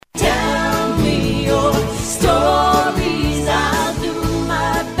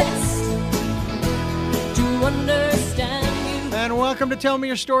Tell Me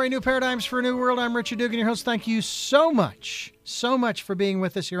Your Story, New Paradigms for a New World. I'm Richard Dugan, your host. Thank you so much for being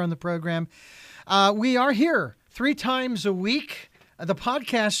with us here on the program. We are here 3 times a week. The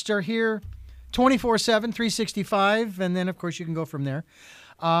podcasts are here 24/7, 365, and then, of course, you can go from there.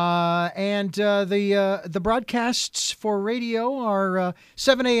 The broadcasts for radio are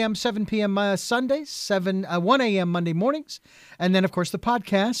 7 a.m., 7 p.m. Sundays, 1 a.m. Monday mornings. And then, of course, the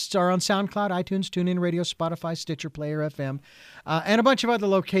podcasts are on SoundCloud, iTunes, TuneIn Radio, Spotify, Stitcher, Player FM, and a bunch of other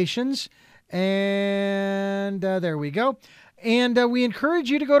locations. And there we go. And we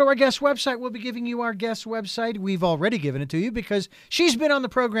encourage you to go to our guest website. We'll be giving you our guest website. We've already given it to you because she's been on the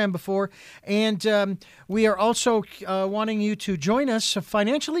program before. And we are also wanting you to join us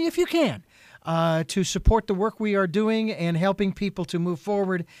financially if you can to support the work we are doing and helping people to move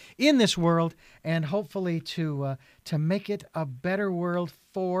forward in this world and hopefully to make it a better world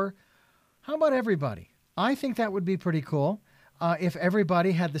for, how about everybody? I think that would be pretty cool. If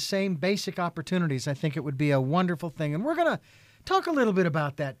everybody had the same basic opportunities, I think it would be a wonderful thing. And we're going to talk a little bit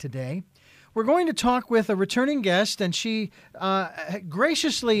about that today. We're going to talk with a returning guest, and she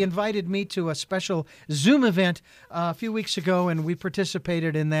graciously invited me to a special Zoom event a few weeks ago, and we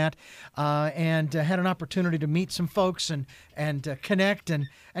participated in that and had an opportunity to meet some folks and connect and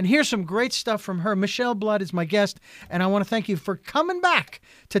hear some great stuff from her. Michelle Blood is my guest, and I want to thank you for coming back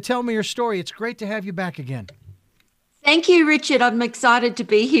to tell me your story. It's great to have you back again. Thank you, Richard. I'm excited to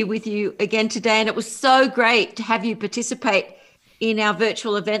be here with you again today. And it was so great to have you participate in our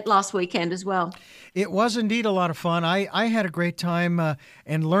virtual event last weekend as well. It was indeed a lot of fun. I had a great time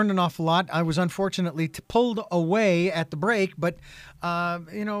and learned an awful lot. I was unfortunately pulled away at the break, but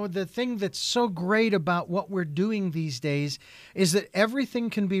the thing that's so great about what we're doing these days is that everything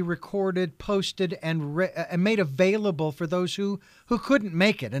can be recorded, posted, and made available for those who couldn't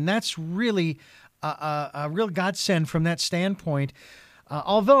make it. And that's really a real godsend from that standpoint.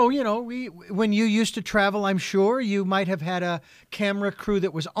 Although, when you used to travel, I'm sure you might have had a camera crew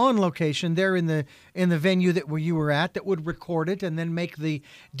that was on location there in the venue where you were at that would record it and then make the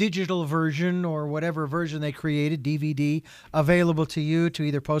digital version or whatever version they created, DVD, available to you to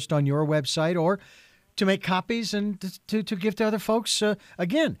either post on your website or to make copies and to give to other folks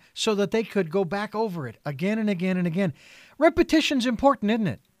again, so that they could go back over it again and again and again. Repetition's important, isn't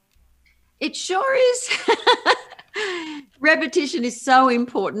it? It sure is. Repetition is so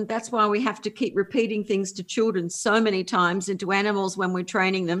important. That's why we have to keep repeating things to children so many times and to animals when we're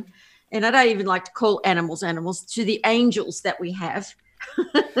training them. And I don't even like to call animals, to the angels that we have.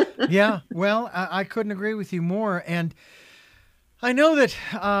 Yeah, well, I couldn't agree with you more. And I know that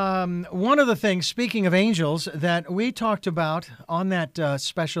one of the things, speaking of angels, that we talked about on that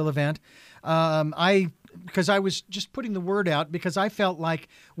special event, because I was just putting the word out because I felt like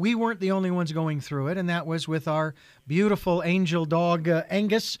we weren't the only ones going through it, and that was with our beautiful angel dog,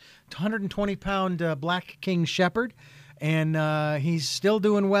 Angus, 120-pound Black King Shepherd, and he's still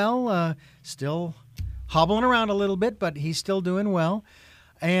doing well, still hobbling around a little bit, but he's still doing well,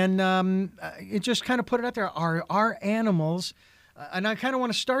 and it just kind of put it out there, our animals, and I kind of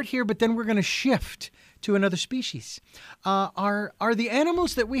want to start here, but then we're going to shift to another species. Are the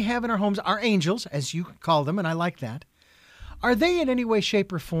animals that we have in our homes, our angels, as you call them, and I like that, are they in any way,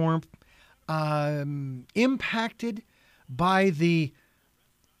 shape, or form impacted by the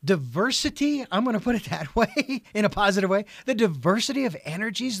diversity, I'm going to put it that way, in a positive way, the diversity of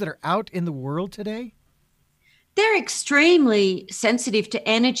energies that are out in the world today? They're extremely sensitive to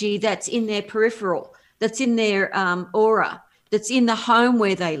energy that's in their peripheral, that's in their aura, that's in the home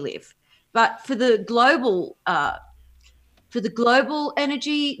where they live. But for the global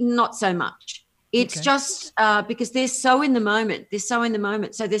energy, not so much. It's just because they're so in the moment.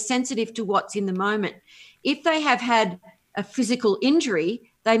 So they're sensitive to what's in the moment. If they have had a physical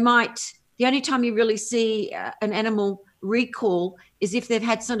injury, the only time you really see an animal recall is if they've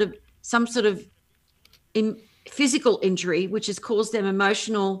had some sort of physical injury, which has caused them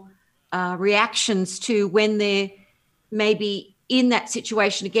emotional reactions to when they're maybe in that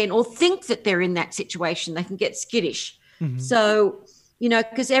situation again, or think that they're in that situation. They can get skittish. Mm-hmm. So,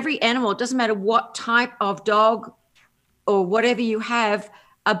 because every animal, it doesn't matter what type of dog or whatever you have,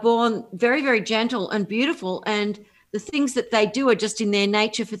 are born very, very gentle and beautiful. And the things that they do are just in their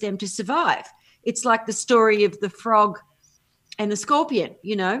nature for them to survive. It's like the story of the frog and the scorpion,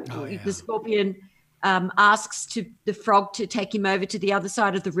 The scorpion asks the frog to take him over to the other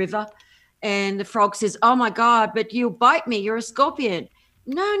side of the river. And the frog says, "Oh, my God, but you'll bite me. You're a scorpion."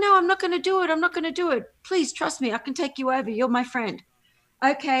 No, I'm not going to do it. I'm not going to do it. Please trust me. I can take you over. You're my friend.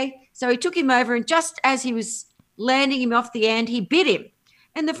 Okay. So he took him over, and just as he was landing him off the end, he bit him.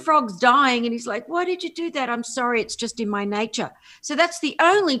 and the frog's dying. And he's like, why did you do that? I'm sorry. It's just in my nature. So that's the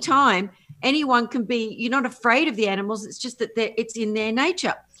only time anyone can be, you're not afraid of the animals. It's just that it's in their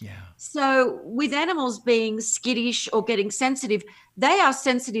nature. Yeah. So with animals being skittish or getting sensitive, they are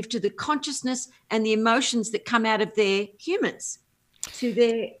sensitive to the consciousness and the emotions that come out of their humans, to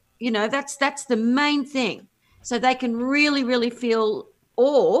their, that's the main thing. So they can really, really feel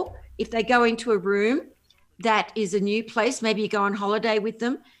awe if they go into a room that is a new place. Maybe you go on holiday with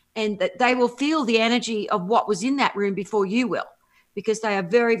them, and that they will feel the energy of what was in that room before you will, because they are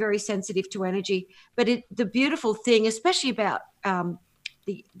very, very sensitive to energy. But the beautiful thing, especially about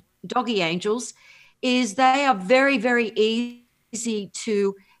the doggy angels, is they are very, very easy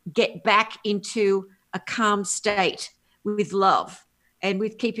to get back into a calm state with love and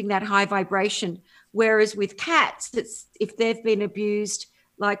with keeping that high vibration. Whereas with cats, if they've been abused,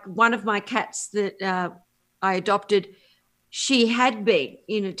 like one of my cats that I adopted, she had been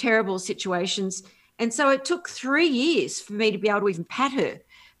in terrible situations. And so it took 3 years for me to be able to even pat her.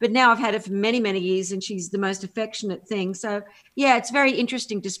 But now I've had her for many, many years, and she's the most affectionate thing. So, yeah, it's very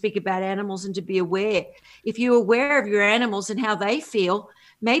interesting to speak about animals and to be aware. If you're aware of your animals and how they feel,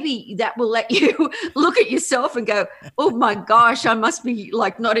 maybe that will let you look at yourself and go, oh, my gosh, I must be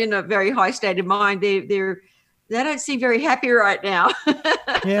like not in a very high state of mind. They don't seem very happy right now.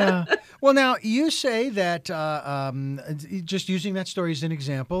 Yeah. Well, now you say that just using that story as an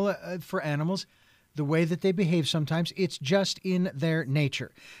example for animals, the way that they behave sometimes, it's just in their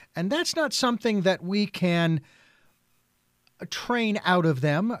nature. And that's not something that we can train out of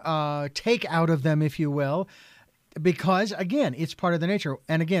them, take out of them, if you will, because, again, it's part of their nature.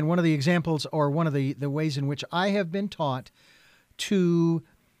 And, again, one of the examples or one of the ways in which I have been taught to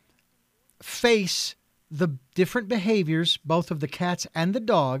face the different behaviors, both of the cats and the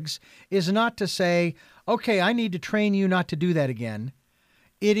dogs, is not to say, okay, I need to train you not to do that again.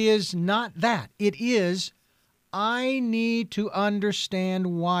 It is not that. It is, I need to understand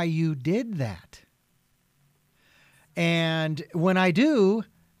why you did that. And when I do,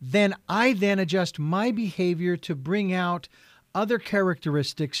 then I adjust my behavior to bring out other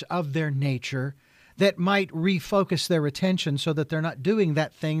characteristics of their nature that might refocus their attention so that they're not doing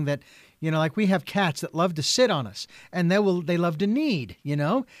that thing that, like we have cats that love to sit on us, and they love to knead,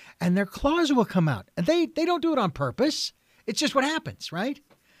 and their claws will come out. And they don't do it on purpose. It's just what happens, right?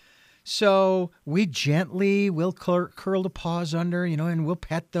 So we gently will curl the paws under, and we'll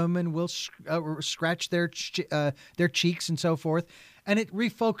pet them, and we'll scratch their cheeks and so forth. And it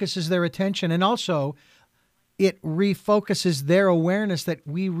refocuses their attention. And also it refocuses their awareness that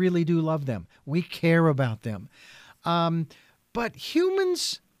we really do love them. We care about them. But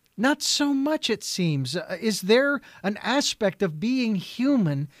humans, not so much, it seems. Is there an aspect of being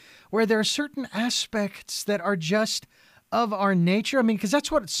human where there are certain aspects that are just of our nature? I mean, because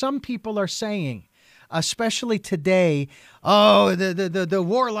that's what some people are saying, especially today. Oh, the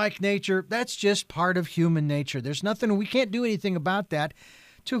warlike nature, that's just part of human nature. There's nothing, we can't do anything about that.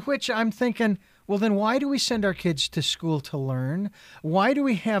 To which I'm thinking, well, then why do we send our kids to school to learn? Why do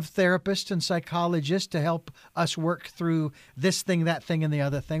we have therapists and psychologists to help us work through this thing, that thing, and the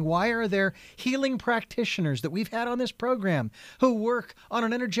other thing? Why are there healing practitioners that we've had on this program who work on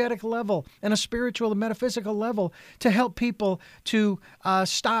an energetic level and a spiritual and metaphysical level to help people to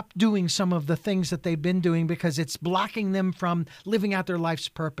stop doing some of the things that they've been doing because it's blocking them from living out their life's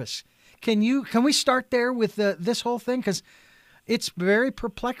purpose? Can we start there with this whole thing? Because it's very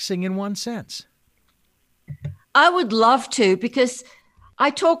perplexing in one sense. I would love to, because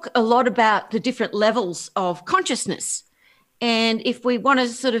I talk a lot about the different levels of consciousness. And if we want to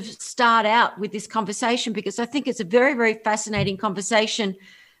sort of start out with this conversation, because I think it's a very, very fascinating conversation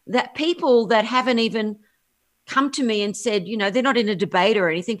that people that haven't even come to me and said, they're not in a debate or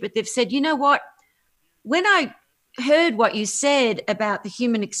anything, but they've said, you know what, when I heard what you said about the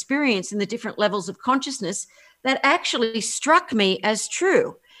human experience and the different levels of consciousness, that actually struck me as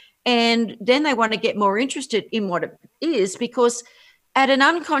true. And then they want to get more interested in what it is, because at an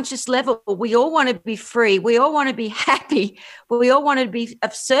unconscious level, we all want to be free. We all want to be happy. We all want to be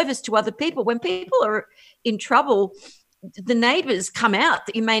of service to other people. When people are in trouble, the neighbors come out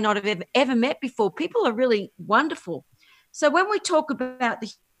that you may not have ever met before. People are really wonderful. So when we talk about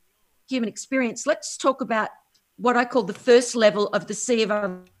the human experience, let's talk about what I call the first level of the sea of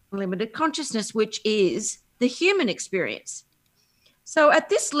unlimited consciousness, which is the human experience. So at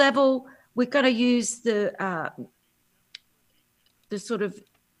this level, we're going to use the sort of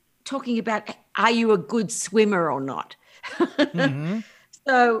talking about, are you a good swimmer or not? Mm-hmm.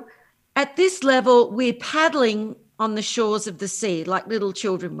 So at this level, we're paddling on the shores of the sea like little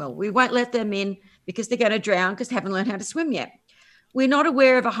children will. We won't let them in because they're going to drown because they haven't learned how to swim yet. We're not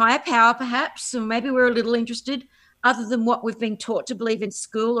aware of a higher power, perhaps, or maybe we're a little interested other than what we've been taught to believe in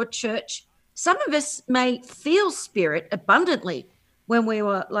school or church. Some of us may feel spirit abundantly when we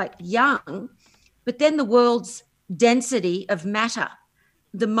were like young, but then the world's density of matter,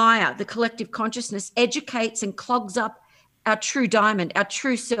 the Maya, the collective consciousness, educates and clogs up our true diamond, our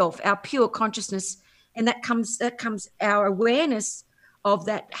true self, our pure consciousness. And that comes our awareness of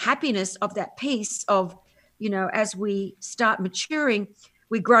that happiness, of that peace, of, as we start maturing,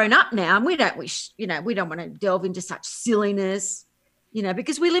 we're grown up now, and we don't want to delve into such silliness,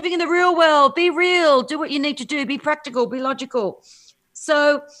 because we're living in the real world. Be real, do what you need to do, be practical, be logical.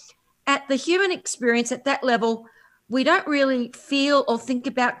 So at the human experience, at that level, we don't really feel or think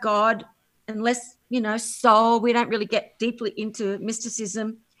about God unless, soul. We don't really get deeply into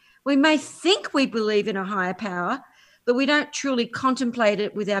mysticism. We may think we believe in a higher power, but we don't truly contemplate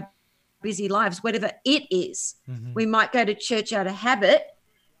it with our busy lives, whatever it is. Mm-hmm. We might go to church out of habit,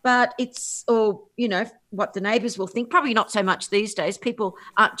 but what the neighbours will think. Probably not so much these days. People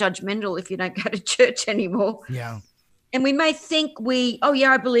aren't judgmental if you don't go to church anymore. Yeah. And we may think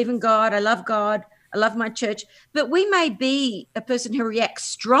I believe in God. I love God. I love my church. But we may be a person who reacts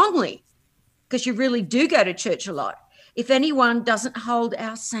strongly because you really do go to church a lot if anyone doesn't hold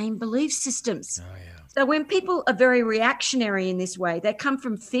our same belief systems. Oh, yeah. So when people are very reactionary in this way, they come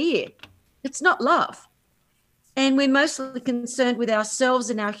from fear. It's not love. And we're mostly concerned with ourselves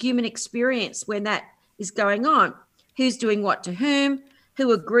and our human experience when that is going on. Who's doing what to whom,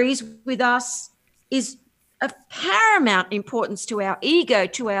 who agrees with us, is of paramount importance to our ego,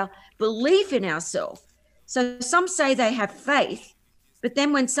 to our belief in ourselves. So some say they have faith, but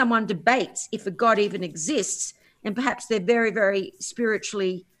then when someone debates if a God even exists, and perhaps they're very, very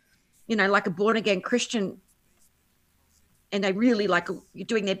spiritually, like a born-again Christian, and they really you're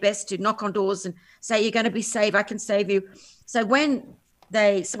doing their best to knock on doors and say, you're going to be saved, I can save you. So when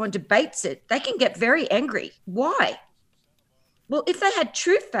someone debates it, they can get very angry. Why? Well, if they had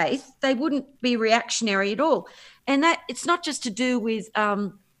true faith, they wouldn't be reactionary at all. And that it's not just to do with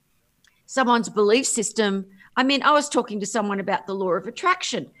someone's belief system. I mean, I was talking to someone about the law of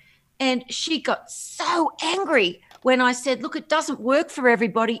attraction, and she got so angry when I said, look, it doesn't work for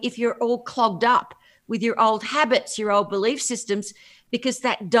everybody if you're all clogged up with your old habits, your old belief systems, because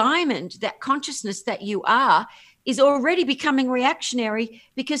that diamond, that consciousness that you are, is already becoming reactionary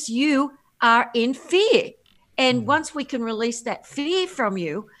because you are in fear. And once we can release that fear from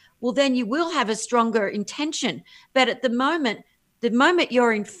you, well, then you will have a stronger intention. But at the moment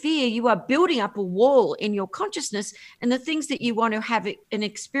you're in fear, you are building up a wall in your consciousness, and the things that you want to have an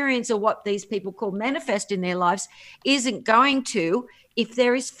experience, or what these people call manifest in their lives, isn't going to, if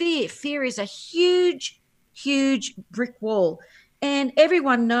there is fear. Fear is a huge, huge brick wall. And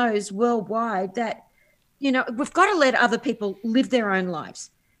everyone knows worldwide that, we've got to let other people live their own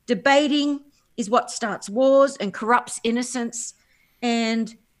lives. Debating is what starts wars and corrupts innocence.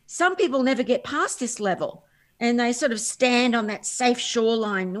 And some people never get past this level, and they sort of stand on that safe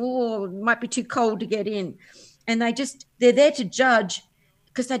shoreline. Oh, it might be too cold to get in. And they're there to judge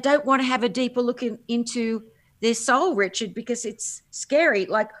because they don't want to have a deeper look into their soul, Richard, because it's scary.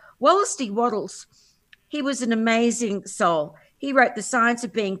 Like Wallace D. Wattles, he was an amazing soul. He wrote The Science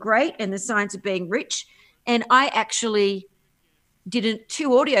of Being Great and The Science of Being Rich. And I actually did 2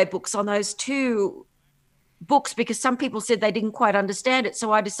 audiobooks on those 2 books because some people said they didn't quite understand it.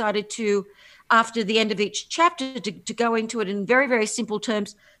 So I decided to, after the end of each chapter, to go into it in very, very simple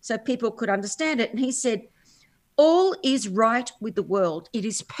terms so people could understand it. And he said, all is right with the world. It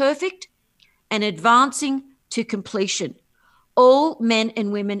is perfect and advancing to completion. All men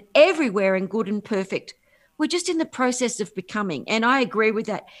and women everywhere and good and perfect. We're just in the process of becoming. And I agree with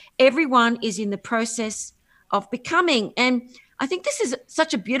that. Everyone is in the process of becoming. And I think this is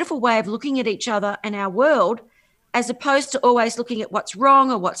such a beautiful way of looking at each other and our world, as opposed to always looking at what's wrong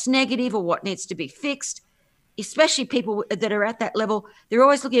or what's negative or what needs to be fixed. Especially people that are at that level, they're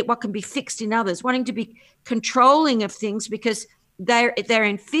always looking at what can be fixed in others, wanting to be controlling of things because they're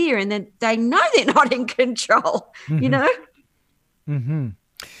in fear, and then they know they're not in control, Mm-hmm.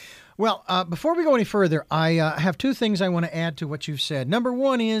 Well, before we go any further, I have 2 things I want to add to what you've said. Number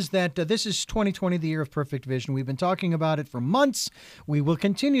one is that this is 2020, the year of perfect vision. We've been talking about it for months. We will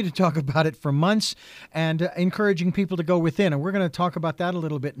continue to talk about it for months, and encouraging people to go within. And we're going to talk about that a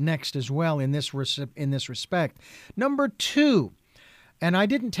little bit next as well in this respect. Number 2, and I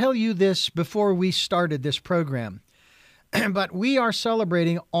didn't tell you this before we started this program, but we are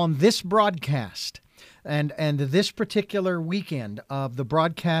celebrating on this broadcast and this particular weekend of the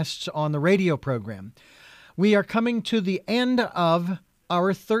broadcasts on the radio program, we are coming to the end of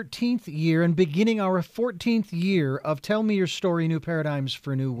our 13th year and beginning our 14th year of Tell Me Your Story, New Paradigms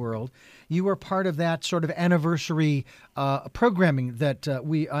for New World. You are part of that sort of anniversary programming that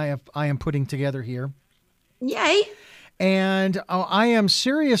I am putting together here. Yay. And I am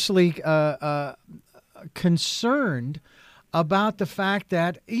seriously concerned about the fact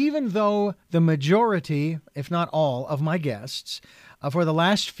that even though the majority, if not all, of my guests for the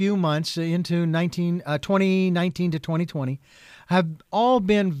last few months into 2019 to 2020 have all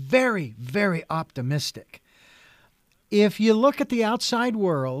been very, very optimistic. If you look at the outside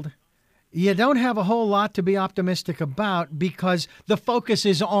world, you don't have a whole lot to be optimistic about because the focus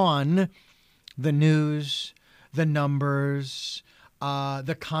is on the news, the numbers,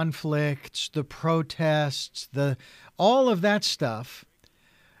 the conflicts, the protests, all of that stuff.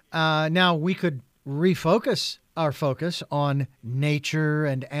 Now, we could refocus our focus on nature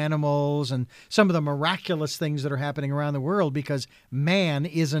and animals and some of the miraculous things that are happening around the world because man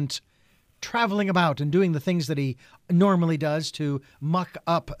isn't traveling about and doing the things that he normally does to muck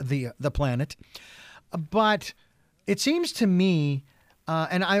up the planet. But it seems to me,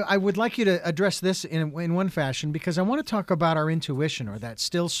 and I would like you to address this in one fashion, because I want to talk about our intuition, or that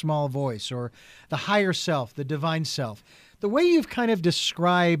still small voice, or the higher self, the divine self. The way you've kind of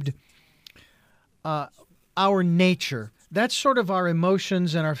described our nature, that's sort of our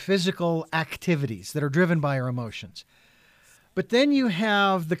emotions and our physical activities that are driven by our emotions. But then you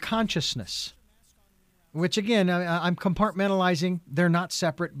have the consciousness, which again, I'm compartmentalizing. They're not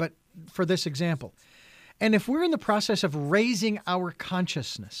separate, but for this example. And if we're in the process of raising our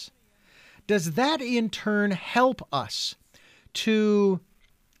consciousness, does that in turn help us to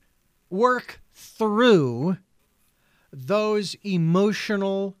work through those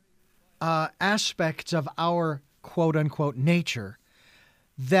emotional aspects of our quote-unquote nature,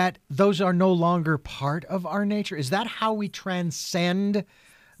 that those are no longer part of our nature? Is that how we transcend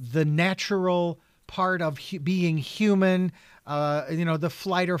the natural part of being human, the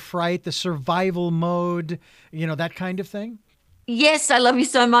flight or fright, the survival mode, that kind of thing? Yes, I love you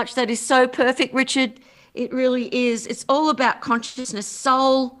so much. That is so perfect, Richard. It really is. It's all about consciousness.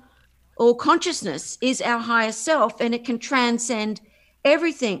 Soul or consciousness is our higher self, and it can transcend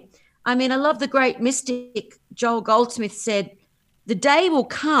everything. I mean, I love the great mystic Joel Goldsmith said, the day will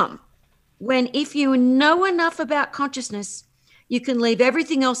come when if you know enough about consciousness, you can leave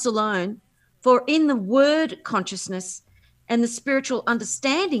everything else alone, for in the word consciousness and the spiritual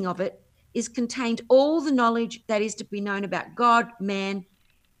understanding of it is contained all the knowledge that is to be known about God, man,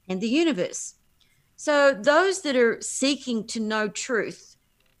 and the universe. So those that are seeking to know truth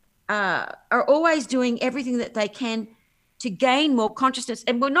are always doing everything that they can to gain more consciousness.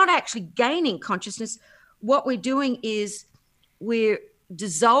 And we're not actually gaining consciousness. What we're doing is we're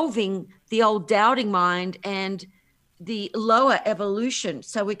dissolving the old doubting mind and the lower evolution.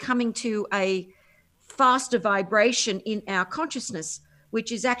 So we're coming to a faster vibration in our consciousness,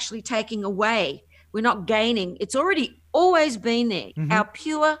 which is actually taking away. We're not gaining. It's already always been there. Mm-hmm. Our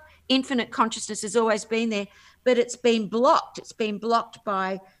pure infinite consciousness has always been there, but it's been blocked. It's been blocked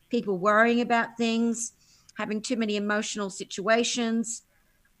by people worrying about things, having too many emotional situations,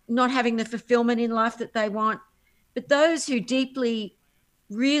 not having the fulfillment in life that they want. But those who deeply,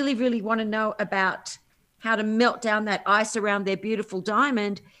 really, really want to know about how to melt down that ice around their beautiful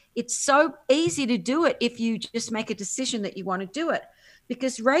diamond, it's so easy to do it if you just make a decision that you want to do it.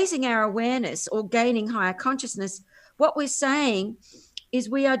 Because raising our awareness or gaining higher consciousness, what we're saying is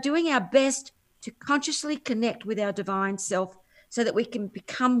we are doing our best to consciously connect with our divine self so that we can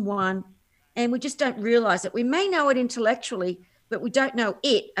become one. And we just don't realize it. We may know it intellectually, but we don't know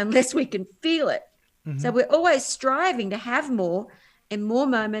it unless we can feel it. Mm-hmm. So we're always striving to have more and more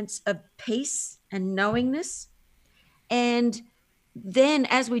moments of peace and knowingness. And then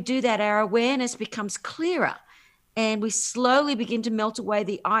as we do that, our awareness becomes clearer and we slowly begin to melt away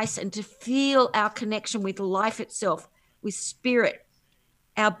the ice and to feel our connection with life itself, with spirit,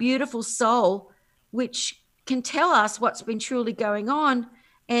 our beautiful soul, which can tell us what's been truly going on.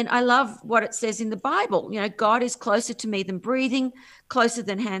 And I love what it says in the Bible. God is closer to me than breathing, closer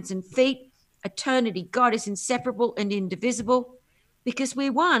than hands and feet. Eternity, God is inseparable and indivisible because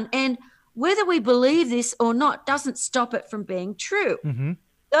we're one. And whether we believe this or not doesn't stop it from being true. Mm-hmm.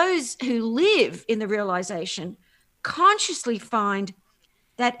 Those who live in the realization consciously find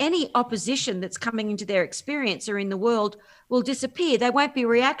that any opposition that's coming into their experience or in the world will disappear. They won't be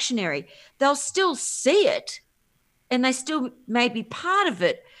reactionary. They'll still see it and they still may be part of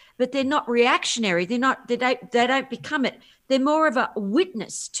it, but they're not reactionary. They don't become it. They're more of a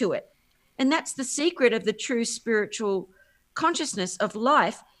witness to it. And that's the secret of the true spiritual consciousness of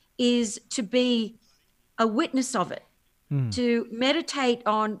life, is to be a witness of it. to meditate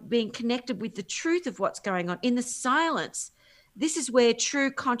on being connected with the truth of what's going on in the silence. This is where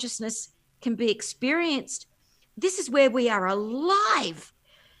true consciousness can be experienced. This is where we are alive,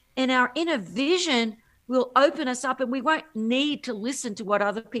 and our inner vision will open us up, and we won't need to listen to what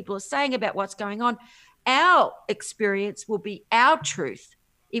other people are saying about what's going on. Our experience will be our truth.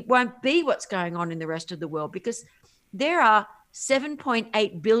 It won't be what's going on in the rest of the world, because there are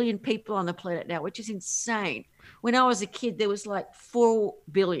 7.8 billion people on the planet now, which is insane. When I was a kid, there was like 4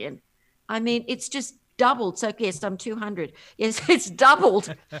 billion. I mean, it's just doubled. So yes, I'm 200. Yes, it's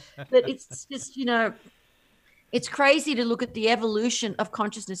doubled. But it's just, it's crazy to look at the evolution of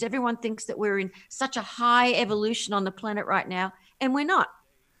consciousness. Everyone thinks that we're in such a high evolution on the planet right now, and we're not.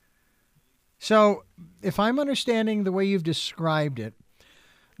 So if I'm understanding the way you've described it,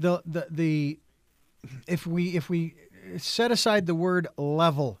 if we set aside the word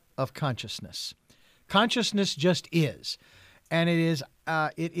level of consciousness, consciousness just is, and it is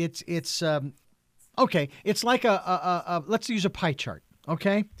okay. It's like a let's use a pie chart.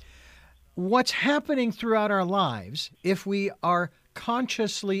 Okay, what's happening throughout our lives, if we are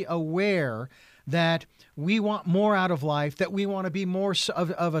consciously aware that we want more out of life, that we want to be more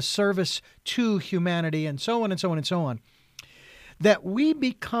of a service to humanity, and so on and so on and so on, that we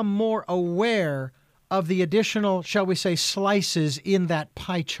become more aware of the additional, shall we say, slices in that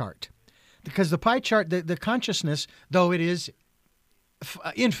pie chart. Because the pie chart, the consciousness, though it is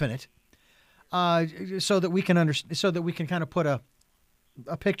infinite, so that we can understand, so that we can kind of put a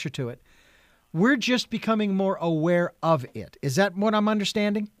picture to it, we're just becoming more aware of it. Is that what I'm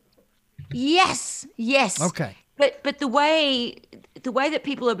understanding? Yes. Okay. But the way that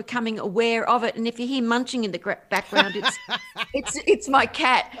people are becoming aware of it, and if you hear munching in the background, it's my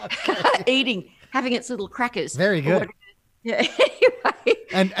cat eating, having its little crackers. Very good. Yeah.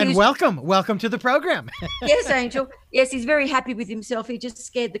 Anyway, and welcome to the program. Yes, Angel. Yes, he's very happy with himself. He just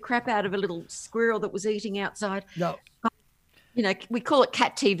scared the crap out of a little squirrel that was eating outside. No. We call it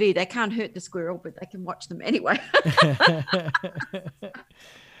cat TV. They can't hurt the squirrel, but they can watch them anyway.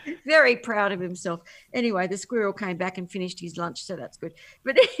 Very proud of himself. Anyway, the squirrel came back and finished his lunch, so that's good.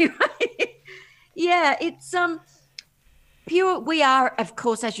 But anyway, yeah, it's pure. We are, of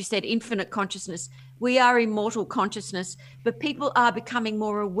course, as you said, infinite consciousness. We are immortal consciousness, but people are becoming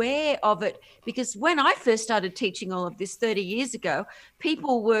more aware of it, because when I first started teaching all of this 30 years ago,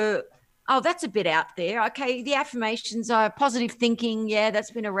 people were, oh, that's a bit out there. Okay, the affirmations are positive thinking. Yeah,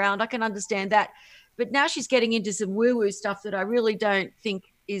 that's been around. I can understand that. But now she's getting into some woo-woo stuff that I really don't think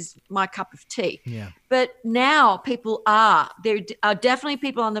is my cup of tea. Yeah. But now people are. There are definitely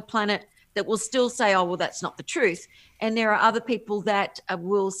people on the planet that will still say, oh, well, that's not the truth. And there are other people that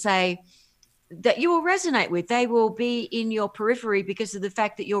will say that you will resonate with. They will be in your periphery because of the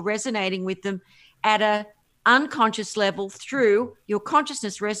fact that you're resonating with them at a unconscious level through your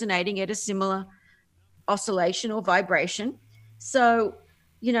consciousness resonating at a similar oscillation or vibration. So,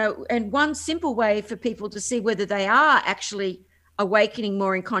 and one simple way for people to see whether they are actually awakening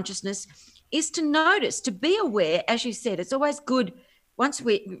more in consciousness is to notice, to be aware. As you said, it's always good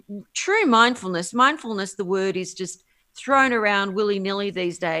true mindfulness, the word is just thrown around willy-nilly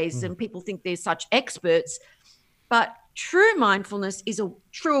these days, and people think they're such experts. But true mindfulness is a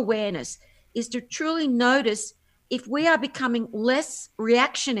true awareness, is to truly notice if we are becoming less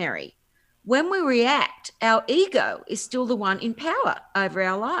reactionary. When we react, our ego is still the one in power over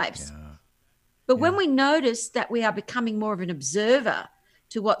our lives. Yeah. But when we notice that we are becoming more of an observer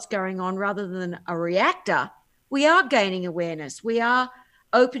to what's going on rather than a reactor, we are gaining awareness. We are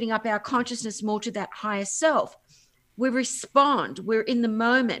opening up our consciousness more to that higher self. We respond. We're in the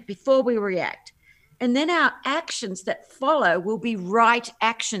moment before we react. And then our actions that follow will be right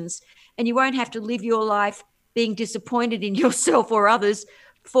actions. And you won't have to live your life being disappointed in yourself or others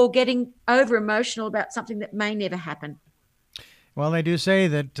for getting over emotional about something that may never happen. Well, they do say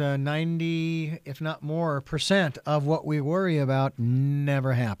that 90, if not more, % of what we worry about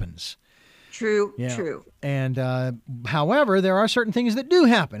never happens. True. And however, there are certain things that do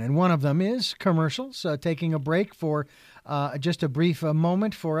happen, and one of them is commercials, taking a break for just a brief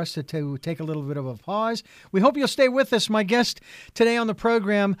moment for us to take a little bit of a pause. We hope you'll stay with us. My guest today on the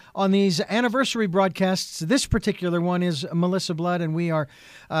program on these anniversary broadcasts, this particular one is Melissa Blood, and we are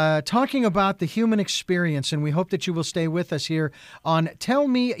talking about the human experience, and we hope that you will stay with us here on Tell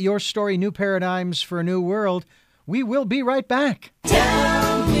Me Your Story, New Paradigms for a New World. We will be right back.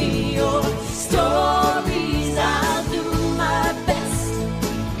 Tell me your stories, I'll do my best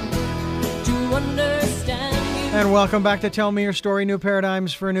to understand you. And welcome back to Tell Me Your Story, New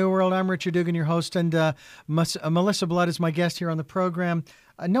Paradigms for a New World. I'm Richard Dugan, your host, and Melissa Blood is my guest here on the program.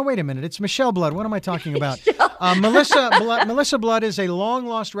 No, wait a minute. It's Michelle Blood. What am I talking about? Melissa Blood is a long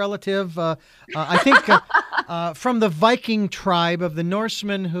lost relative. I think from the Viking tribe of the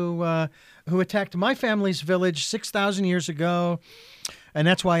Norsemen who attacked my family's village 6,000 years ago, and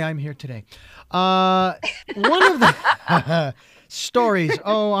that's why I'm here today. One of the stories.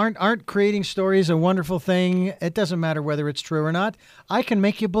 Oh, aren't creating stories a wonderful thing? It doesn't matter whether it's true or not. I can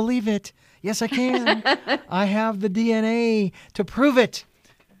make you believe it. Yes, I can. I have the DNA to prove it.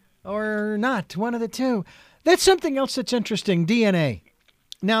 Or not, one of the two. That's something else that's interesting, DNA.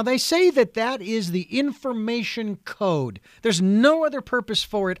 Now, they say that is the information code. There's no other purpose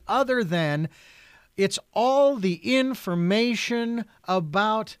for it other than it's all the information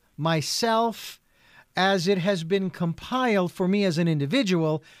about myself as it has been compiled for me as an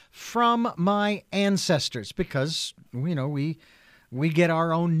individual from my ancestors, because, we get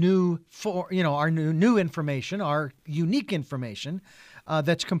our own new information, our unique information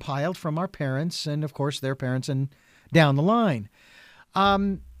that's compiled from our parents and, of course, their parents and down the line.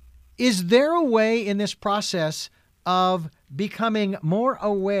 Is there a way in this process of becoming more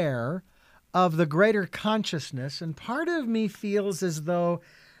aware of the greater consciousness? And part of me feels as though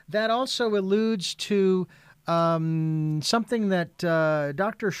that also alludes to something that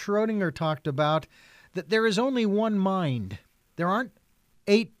Dr. Schrodinger talked about, that there is only one mind. There aren't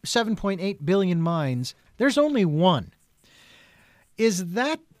 7.8 billion minds. There's only one. Is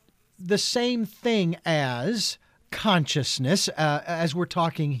that the same thing as consciousness, as we're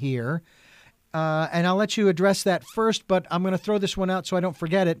talking here? And I'll let you address that first, but I'm going to throw this one out so I don't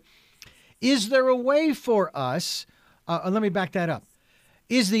forget it. Is there a way for us, let me back that up.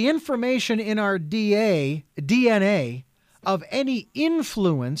 Is the information in our DNA of any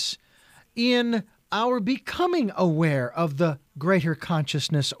influence in our becoming aware of the greater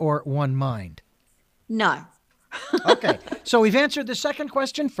consciousness or one mind? No. Okay, so we've answered the second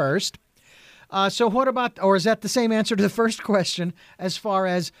question first. So what about, or is that the same answer to the first question as far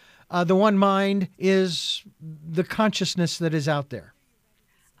as the one mind is the consciousness that is out there?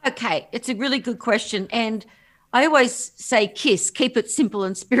 Okay, it's a really good question. And I always say keep it simple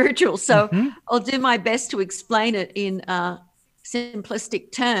and spiritual. So I'll do my best to explain it in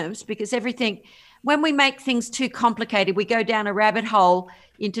simplistic terms, because when we make things too complicated, we go down a rabbit hole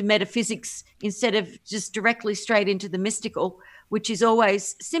into metaphysics instead of just directly straight into the mystical, which is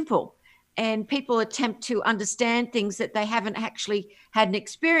always simple. And people attempt to understand things that they haven't actually had an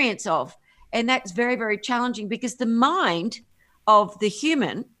experience of. And that's very, very challenging, because the mind of the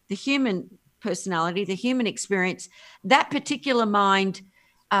human personality, the human experience, that particular mind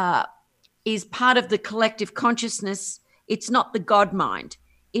is part of the collective consciousness. It's not the God mind.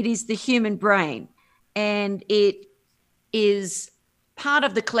 It is the human brain, and it is part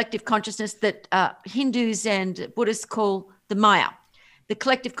of the collective consciousness that Hindus and Buddhists call the Maya, the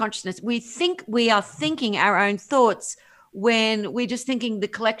collective consciousness. We think we are thinking our own thoughts when we're just thinking the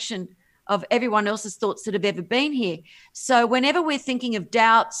collection of everyone else's thoughts that have ever been here. So whenever we're thinking of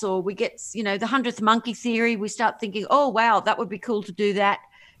doubts, or we get, the 100th monkey theory, we start thinking, oh, wow, that would be cool to do that.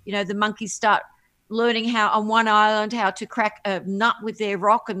 The monkeys start learning how on one island how to crack a nut with their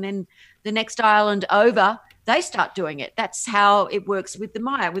rock, and then the next island over they start doing it. That's how it works with the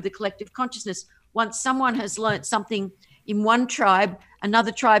Maya, with the collective consciousness. Once someone has learned something in one tribe,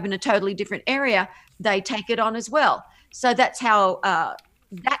 another tribe in a totally different area, they take it on as well. So that's how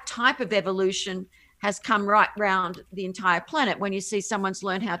that type of evolution has come right round the entire planet. When you see someone's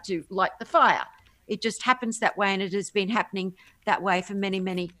learned how to light the fire, it just happens that way, and it has been happening that way for many,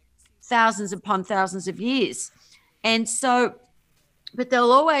 many thousands upon thousands of years. And so, but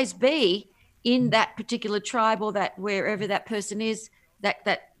there'll always be in that particular tribe, or that wherever that person is,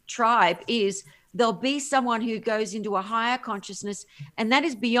 that tribe is, there'll be someone who goes into a higher consciousness, and that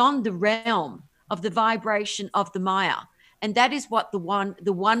is beyond the realm of the vibration of the Maya. And that is what the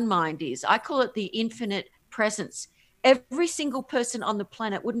one mind is. I call it the infinite presence. Every single person on the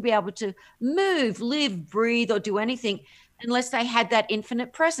planet wouldn't be able to move, live, breathe, or do anything unless they had that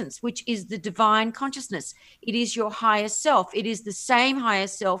infinite presence, which is the divine consciousness. It is your higher self. It is the same higher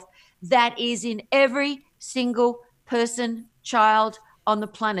self that is in every single person, child on the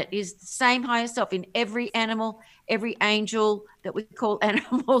planet. It is the same higher self in every animal, every angel that we call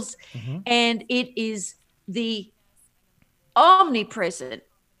animals. And it is the omnipresent.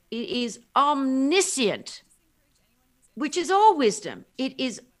 It is omniscient, which is all wisdom. It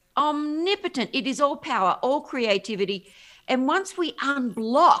is omnipotent. It is all power, all creativity. And once we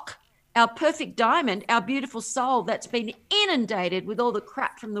unblock our perfect diamond, our beautiful soul that's been inundated with all the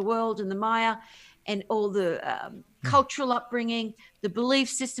crap from the world and the Maya and all the cultural upbringing, the belief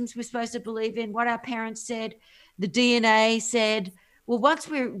systems we're supposed to believe in, what our parents said, the DNA said, well, once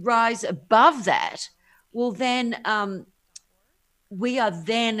we rise above that, well, then we are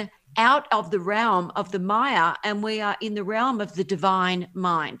then out of the realm of the Maya, and we are in the realm of the divine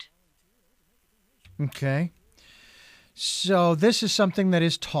mind. Okay. So this is something that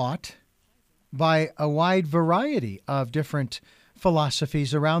is taught by a wide variety of different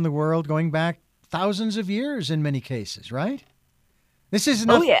philosophies around the world, going back thousands of years in many cases, right? This is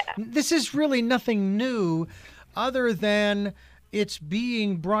This is really nothing new, other than it's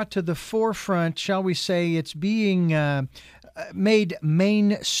being brought to the forefront, shall we say, it's being made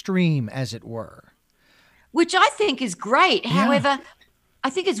mainstream, as it were. Which I think is great. Yeah. However, I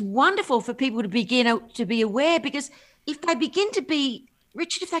think it's wonderful for people to begin to be aware, because if they begin to be,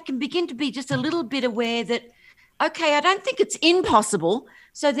 Richard, if they can begin to be just a little bit aware that, okay, I don't think it's impossible,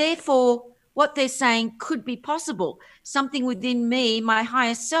 so therefore what they're saying could be possible. Something within me, my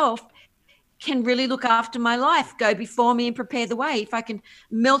higher self, can really look after my life, go before me and prepare the way. If I can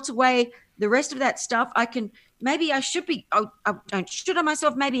melt away the rest of that stuff, I can, maybe I should be, I don't should on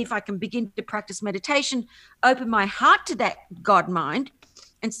myself, maybe if I can begin to practice meditation, open my heart to that God mind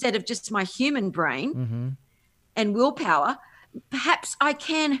instead of just my human brain and willpower, perhaps I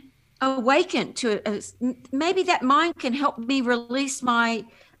can awaken to maybe that mind can help me release my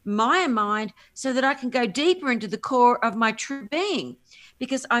Maya mind so that I can go deeper into the core of my true being.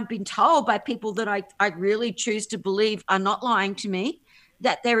 Because I've been told by people that I really choose to believe are not lying to me,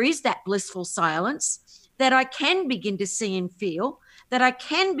 that there is that blissful silence, that I can begin to see and feel, that I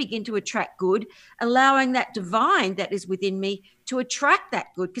can begin to attract good, allowing that divine that is within me to attract that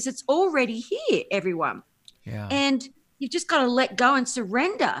good, because it's already here, everyone. Yeah. And you've just got to let go and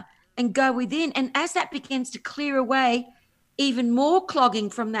surrender and go within. And as that begins to clear away even more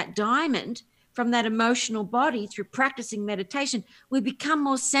clogging from that diamond, from that emotional body through practicing meditation, we become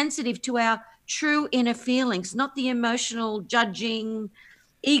more sensitive to our true inner feelings, not the emotional, judging,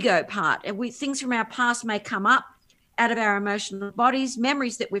 ego part. And things from our past may come up out of our emotional bodies,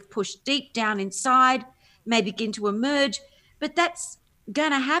 memories that we've pushed deep down inside may begin to emerge. But that's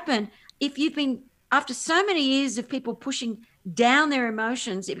going to happen if you've been, after so many years of people pushing down their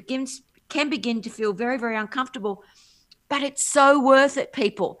emotions, it can begin to feel very, very uncomfortable. But it's so worth it,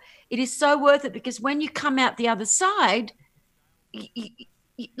 people. It is so worth it, because when you come out the other side,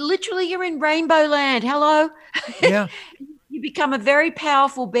 literally you're in rainbow land. Hello? Yeah. You become a very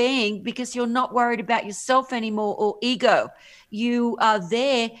powerful being because you're not worried about yourself anymore or ego. You are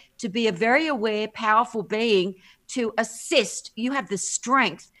there to be a very aware, powerful being to assist. You have the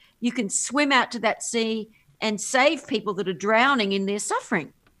strength. You can swim out to that sea and save people that are drowning in their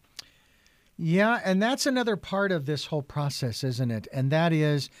suffering. Yeah, and that's another part of this whole process, isn't it? And that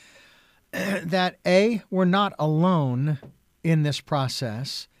is that A, we're not alone in this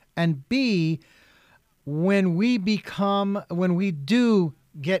process, and B, when we do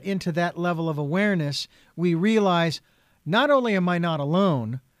get into that level of awareness, we realize not only am I not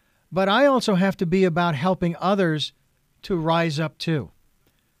alone, but I also have to be about helping others to rise up too.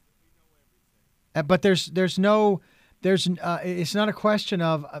 But it's not a question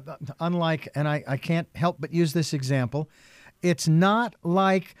of, unlike, and I can't help but use this example, it's not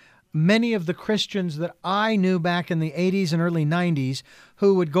like many of the Christians that I knew back in the 80s and early 90s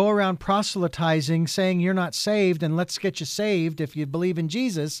who would go around proselytizing, saying you're not saved and let's get you saved if you believe in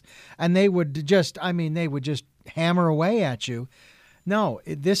Jesus. And they would just hammer away at you. No,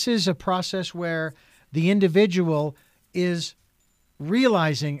 this is a process where the individual is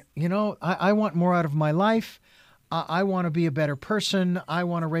realizing, I want more out of my life. I want to be a better person. I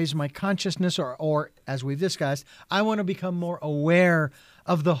want to raise my consciousness, or as we've discussed, I want to become more aware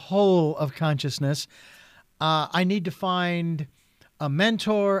of the whole of consciousness. I need to find a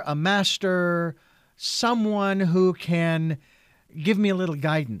mentor, a master, someone who can give me a little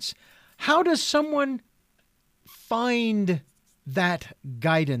guidance. How does someone find that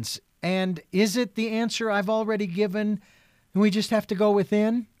guidance? And is it the answer I've already given, and we just have to go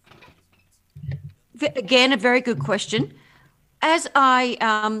within? Again, a very good question. As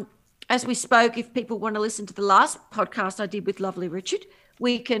we spoke, if people want to listen to the last podcast I did with lovely Richard,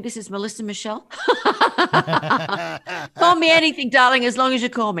 this is Melissa Michelle. Call me anything, darling, as long as you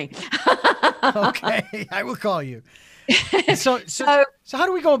call me. Okay, I will call you. So how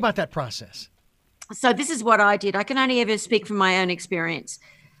do we go about that process? So this is what I did. I can only ever speak from my own experience.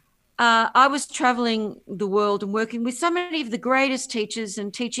 I was traveling the world and working with so many of the greatest teachers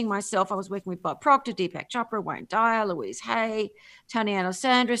and teaching myself. I was working with Bob Proctor, Deepak Chopra, Wayne Dyer, Louise Hay, Tony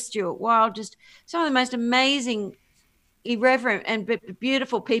Alessandra, Stuart Wilde, just some of the most amazing, irreverent and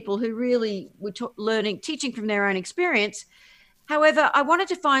beautiful people who really were teaching from their own experience. However, I wanted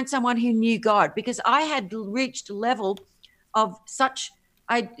to find someone who knew God, because I had reached a level of such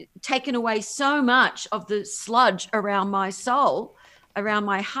I'd taken away so much of the sludge around my soul, around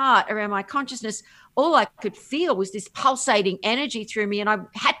my heart, around my consciousness. All I could feel was this pulsating energy through me, and I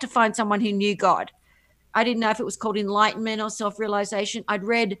had to find someone who knew God. I didn't know if it was called enlightenment or self-realization. I'd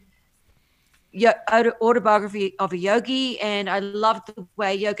read autobiography of a yogi, and I loved the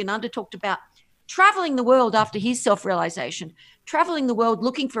way Yogananda talked about traveling the world after his self-realization, traveling the world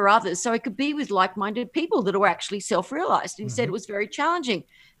looking for others so he could be with like-minded people that were actually self-realized. He said it was very challenging.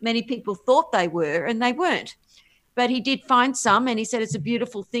 Many people thought they were, and they weren't. But he did find some, and he said it's a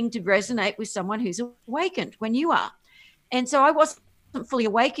beautiful thing to resonate with someone who's awakened when you are. And so I wasn't fully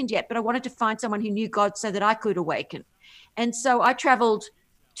awakened yet, but I wanted to find someone who knew God so that I could awaken. And so I traveled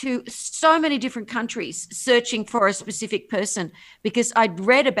to so many different countries searching for a specific person, because I'd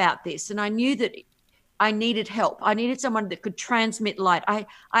read about this and I knew that I needed help. I needed someone that could transmit light. I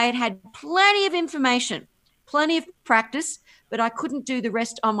had plenty of information, plenty of practice, but I couldn't do the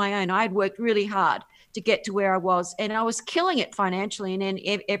rest on my own. I had worked really hard to get to where I was, and I was killing it financially and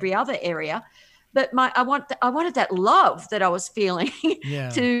in every other area. But I wanted that love that I was feeling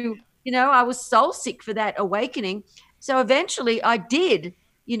to, I was soul sick for that awakening. So eventually I did.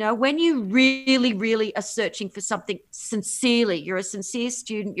 When you really, really are searching for something sincerely, you're a sincere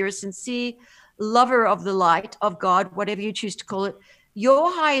student, you're a sincere lover of the light, of God, whatever you choose to call it, your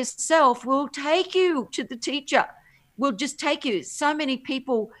highest self will take you to the teacher, will just take you. So many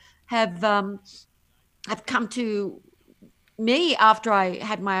people have come to me after I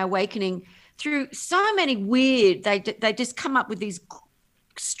had my awakening through so many weird, they just come up with these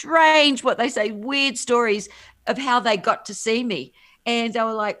strange, what they say, weird stories of how they got to see me. And they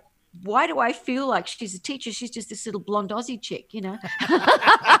were like, why do I feel like she's a teacher? She's just this little blonde Aussie chick,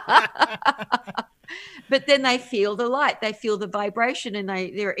 But then they feel the light, they feel the vibration, and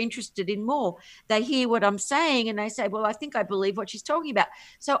they're interested in more. They hear what I'm saying and they say, well, I think I believe what she's talking about.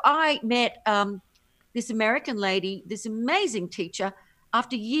 So I met this American lady, this amazing teacher,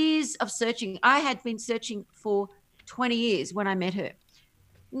 after years of searching. I had been searching for 20 years when I met her,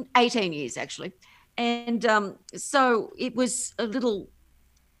 18 years actually. And so it was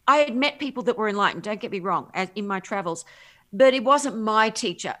I had met people that were enlightened, don't get me wrong, in my travels, but it wasn't my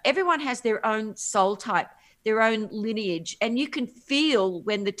teacher. Everyone has their own soul type, their own lineage, and you can feel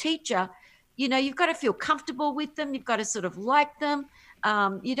when the teacher, you've got to feel comfortable with them. You've got to sort of like them.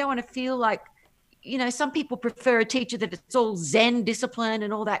 You don't want to feel like, some people prefer a teacher that it's all Zen discipline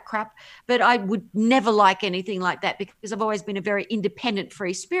and all that crap, but I would never like anything like that because I've always been a very independent,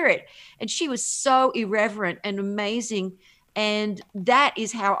 free spirit. And she was so irreverent and amazing. And that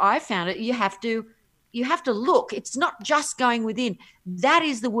is how I found it. You have to look. It's not just going within. That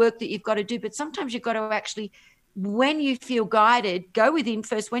is the work that you've got to do. But sometimes you've got to actually, when you feel guided, go within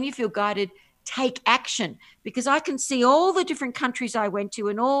first. When you feel guided, take action, because I can see all the different countries I went to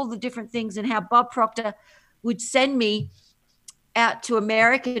and all the different things, and how Bob Proctor would send me out to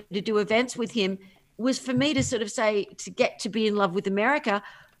America to do events with him was for me to sort of say, to get to be in love with America,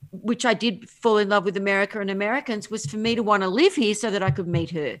 which I did fall in love with America and Americans, was for me to want to live here so that I could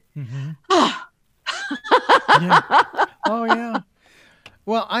meet her. Yeah. Oh, yeah.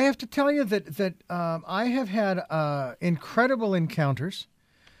 Well, I have to tell you that I have had incredible encounters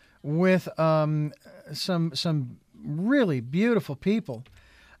with some really beautiful people.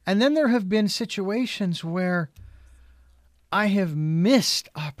 And then there have been situations where I have missed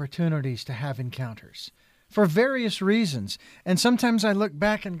opportunities to have encounters for various reasons. And sometimes I look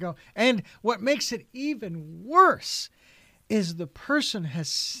back and go, and what makes it even worse is the person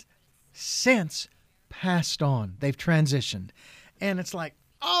has since passed on. They've transitioned. And it's like,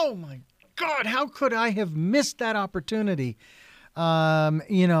 oh my God, how could I have missed that opportunity?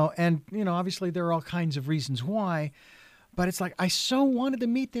 Obviously there are all kinds of reasons why, but it's like, I so wanted to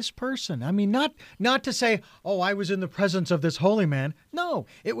meet this person. I mean, not to say, oh, I was in the presence of this holy man. No,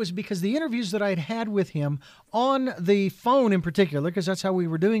 it was because the interviews that I had had with him on the phone in particular, because that's how we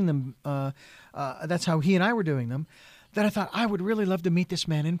were doing them. That's how he and I were doing them, that I thought I would really love to meet this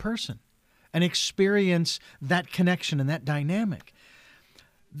man in person and experience that connection and that dynamic.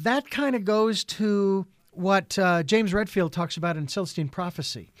 That kind of goes to what James Redfield talks about in Celestine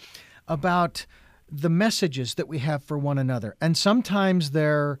Prophecy, about the messages that we have for one another. And sometimes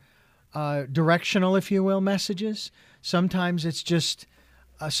they're directional, if you will, messages. Sometimes it's just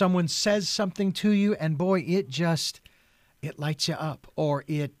someone says something to you and boy, it lights you up, or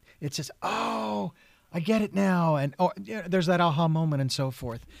it says, oh, I get it now. And there's that aha moment and so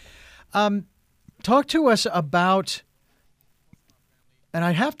forth. Talk to us about, and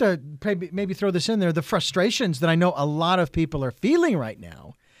I have to maybe throw this in there, the frustrations that I know a lot of people are feeling right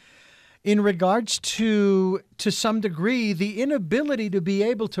now in regards to some degree, the inability to be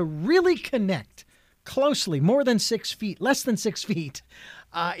able to really connect closely, more than 6 feet, less than 6 feet,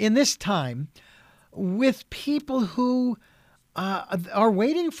 in this time, with people who are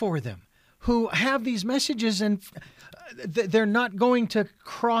waiting for them, who have these messages, and they're not going to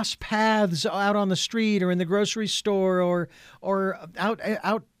cross paths out on the street or in the grocery store or out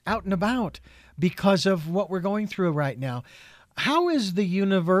and about because of what we're going through right now. How is the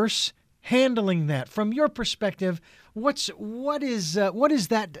universe handling that from your perspective? What is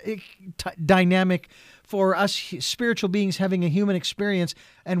that dynamic for us spiritual beings having a human experience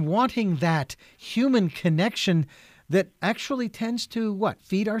and wanting that human connection that actually tends to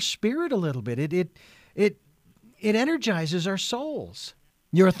feed our spirit a little bit? It energizes our souls.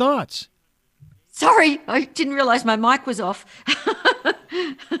 Your thoughts? Sorry, I didn't realize my mic was off.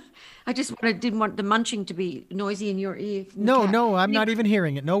 I just didn't want the munching to be noisy in your ear. No, I'm not even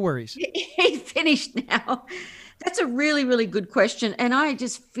hearing it. No worries. He's finished now. That's a really, really good question. And I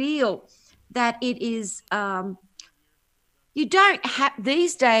just feel that it is, you don't have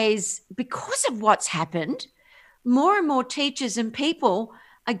these days, because of what's happened, more and more teachers and people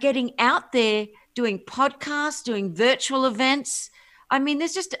are getting out there doing podcasts, doing virtual events. I mean,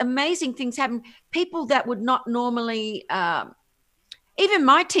 there's just amazing things happen. People that would not normally, even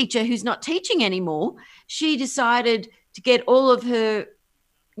my teacher who's not teaching anymore, she decided to get all of her,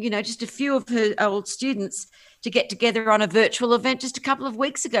 just a few of her old students to get together on a virtual event just a couple of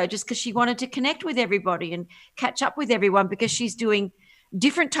weeks ago, just because she wanted to connect with everybody and catch up with everyone, because she's doing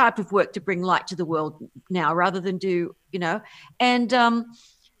different type of work to bring light to the world now rather than do, and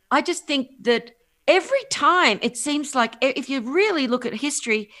I just think that every time it seems like, if you really look at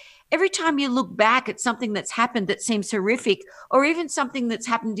history, every time you look back at something that's happened that seems horrific, or even something that's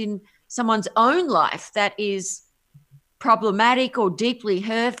happened in someone's own life that is problematic or deeply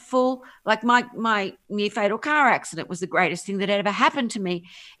hurtful, like my near fatal car accident was the greatest thing that ever happened to me.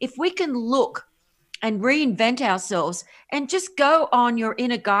 If we can look and reinvent ourselves and just go on your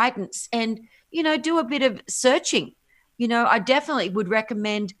inner guidance and, do a bit of searching, I definitely would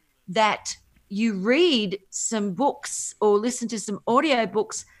recommend that you read some books or listen to some audio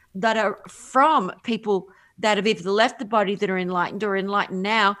books that are from people that have either left the body that are enlightened or enlightened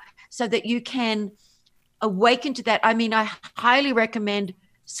now, so that you can awaken to that. I mean, I highly recommend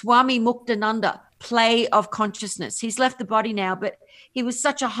Swami Muktananda, Play of Consciousness. He's left the body now, but he was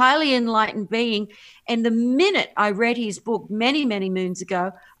such a highly enlightened being. And the minute I read his book many, many moons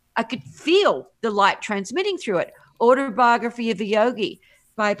ago, I could feel the light transmitting through it. Autobiography of a Yogi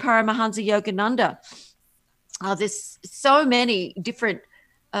by Paramahansa Yogananda. There's so many different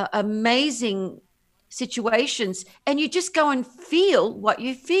amazing situations, and you just go and feel what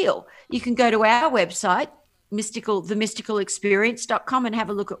you feel. You can go to our website, themysticalexperience.com, and have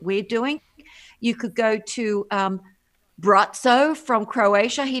a look at what we're doing. You could go to Bratzo from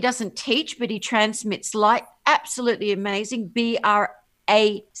Croatia. He doesn't teach, but he transmits light. Absolutely amazing. Braco,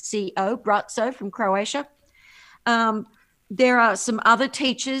 Bratzo from Croatia. There are some other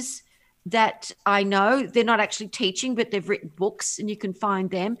teachers that I know. They're not actually teaching, but they've written books, and you can find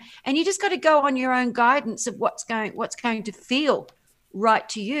them. And you just got to go on your own guidance of what's going to feel right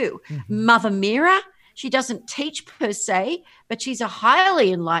to you. Mm-hmm. Mother Meera, she doesn't teach per se, but she's a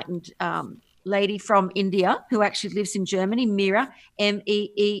highly enlightened lady from India who actually lives in Germany. Meera,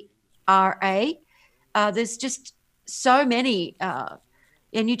 Meera. There's just so many,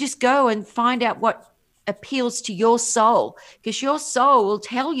 and you just go and find out what appeals to your soul, because your soul will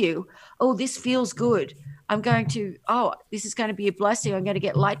tell you, oh, this feels good. This is going to be a blessing. I'm going to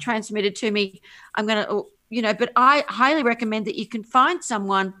get light transmitted to me. I'm going to, but I highly recommend that you can find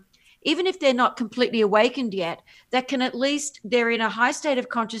someone, even if they're not completely awakened yet, that can at least, they're in a high state of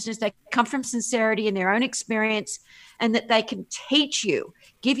consciousness. They come from sincerity in their own experience, and that they can teach you,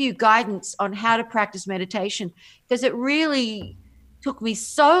 give you guidance on how to practice meditation, because it really took me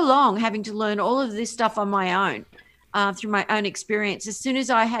so long having to learn all of this stuff on my own, through my own experience. As soon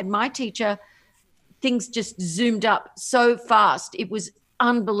as I had my teacher, things just zoomed up so fast. It was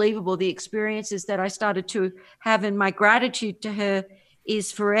unbelievable, the experiences that I started to have, and my gratitude to her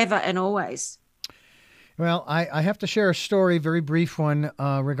is forever and always. Well, I have to share a story, very brief one,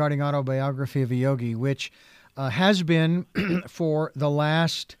 regarding Autobiography of a Yogi, which has been for the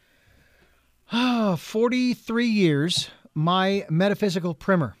last 43 years my metaphysical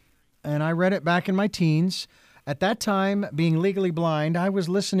primer. And I read it back in my teens. At that time, being legally blind, I was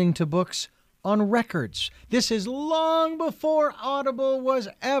listening to books on records. This is long before Audible was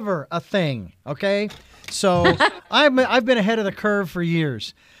ever a thing, okay? So I've been ahead of the curve for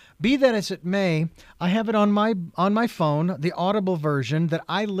years. Be that as it may, I have it on my phone, the Audible version that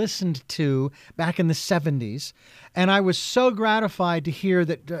I listened to back in the 70s, and I was so gratified to hear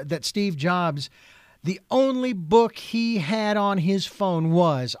that Steve Jobs, the only book he had on his phone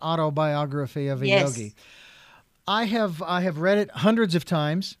was Autobiography of a Yes. Yogi. I have read it hundreds of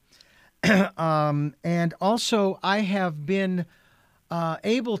times, and also I have been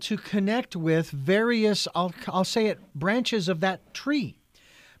able to connect with various, I'll say it, branches of that tree,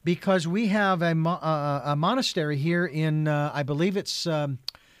 because we have a monastery here in, I believe it's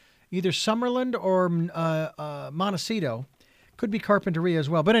either Summerland or Montecito. Could be Carpinteria as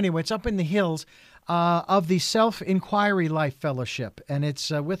well. But anyway, it's up in the hills of the Self-Inquiry Life Fellowship. And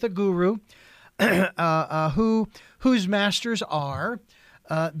it's with a guru whose masters are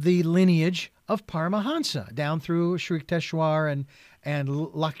the lineage of Paramahansa, down through Sri Yukteswar and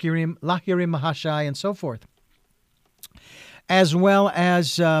Lahiri Mahashai and so forth, as well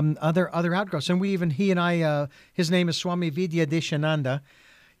as other outgrowths. And he and I, his name is Swami Vidya Deshananda.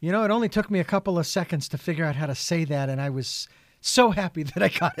 You know, it only took me a couple of seconds to figure out how to say that, and I was so happy that I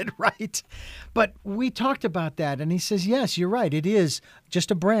got it right. But we talked about that, and he says, yes, you're right. It is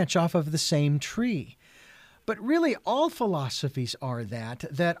just a branch off of the same tree. But really, all philosophies are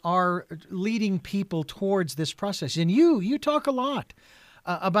that are leading people towards this process. And you talk a lot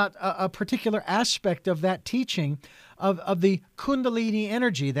about a particular aspect of that teaching of the Kundalini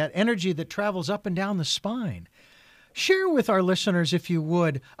energy, that energy that travels up and down the spine. Share with our listeners, if you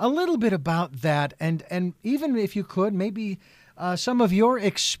would, a little bit about that, and even if you could, maybe some of your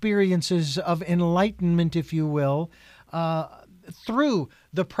experiences of enlightenment, if you will, through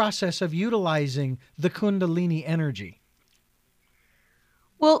the process of utilizing the Kundalini energy.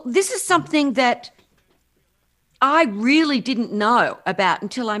 Well, this is something that I really didn't know about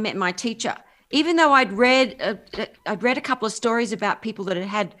until I met my teacher. Even though I'd read a couple of stories about people that had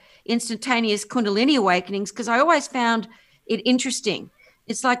had instantaneous Kundalini awakenings, because I always found it interesting.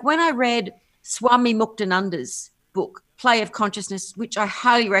 It's like when I read Swami Muktananda's book, Play of Consciousness, which I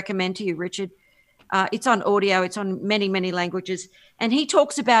highly recommend to you, Richard. It's on audio. It's on many, many languages. And he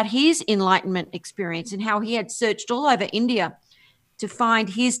talks about his enlightenment experience and how he had searched all over India to find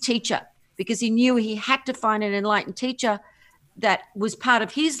his teacher, because he knew he had to find an enlightened teacher that was part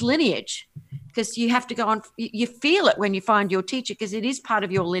of his lineage, because you have to go on. You feel it when you find your teacher, because it is part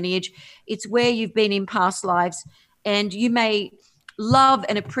of your lineage. It's where you've been in past lives. And you may love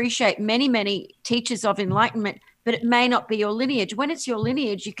and appreciate many, many teachers of enlightenment, but it may not be your lineage. When it's your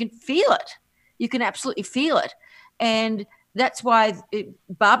lineage, you can feel it. You can absolutely feel it. And that's why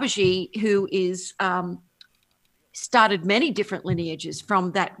Babaji, who is started many different lineages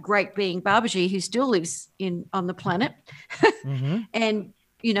from that great being Babaji, who still lives on the planet. Mm-hmm. And,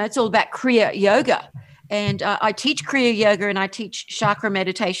 you know, it's all about Kriya Yoga. And I teach Kriya Yoga and I teach chakra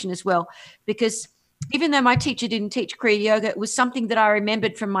meditation as well, because even though my teacher didn't teach Kriya Yoga, it was something that I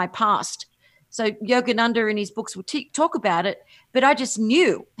remembered from my past. So Yogananda in his books will talk about it, but I just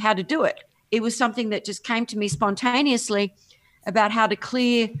knew how to do it. It was something that just came to me spontaneously about how to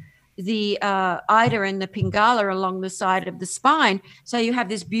clear the Ida and the Pingala along the side of the spine. So you have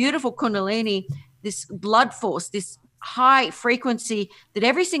this beautiful Kundalini, this blood force, this high frequency that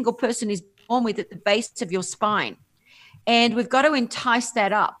every single person is born with at the base of your spine. And we've got to entice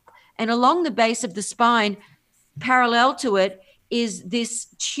that up. And along the base of the spine, parallel to it, is this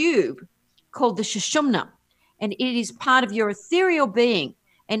tube called the Sushumna. And it is part of your ethereal being.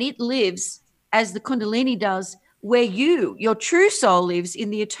 And it lives, as the Kundalini does, where your true soul lives, in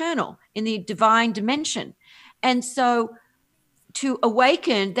the eternal, in the divine dimension. And so to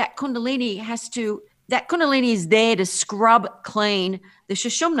awaken, that Kundalini is there to scrub clean the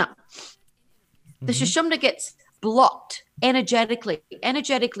Sushumna. Mm-hmm. The Sushumna gets blocked energetically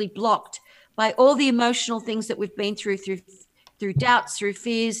blocked by all the emotional things that we've been through doubts, through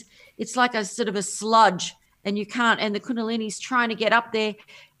fears. It's like a sort of a sludge, and you can't, and the Kundalini is trying to get up there.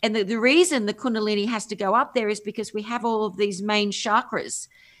 And the reason the Kundalini has to go up there is because we have all of these main chakras,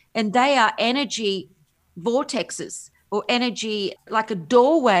 and they are energy vortexes, or energy, like a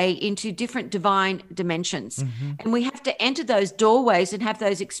doorway into different divine dimensions. Mm-hmm. And we have to enter those doorways and have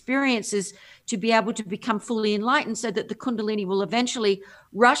those experiences to be able to become fully enlightened, so that the Kundalini will eventually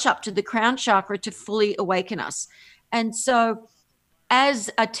rush up to the crown chakra to fully awaken us. And so as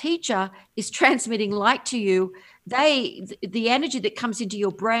a teacher is transmitting light to you, the energy that comes into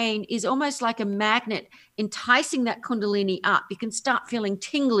your brain is almost like a magnet, enticing that Kundalini up. You can start feeling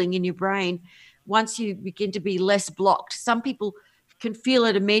tingling in your brain once you begin to be less blocked. Some people can feel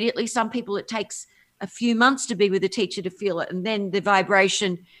it immediately. Some people, it takes a few months to be with a teacher to feel it. And then the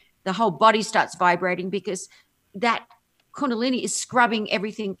vibration, the whole body starts vibrating, because that Kundalini is scrubbing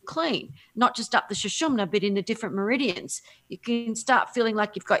everything clean, not just up the Sushumna, but in the different meridians. You can start feeling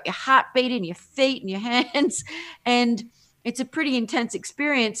like you've got your heartbeat in your feet and your hands, and it's a pretty intense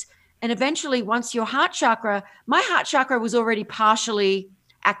experience. And eventually, once your heart chakra, my heart chakra was already partially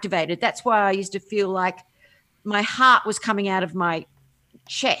activated. That's why I used to feel like my heart was coming out of my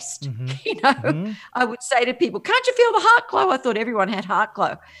chest. I would say to people, can't you feel the heart glow? I thought everyone had heart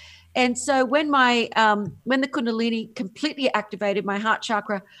glow. And so when my when the Kundalini completely activated my heart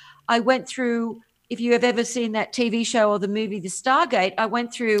chakra, I went through, if you have ever seen that TV show or the movie The Stargate, I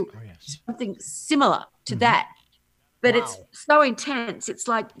went through something similar to that. But it's so intense. It's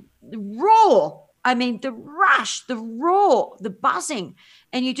like raw. I mean, the rush, the roar, the buzzing,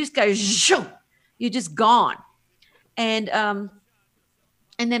 and you just go, shoo, you're just gone. And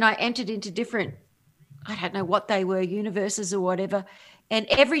then I entered into different, I don't know what they were, universes or whatever. And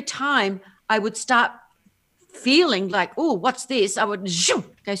every time I would start feeling like, oh, what's this? I would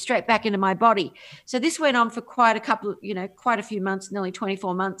go straight back into my body. So this went on for quite a few months, nearly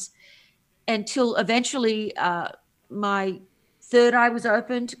 24 months, until eventually my third eye was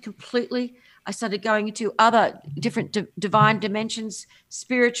opened completely. I started going into other different divine dimensions,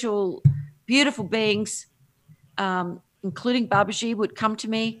 spiritual, beautiful beings, including Babaji would come to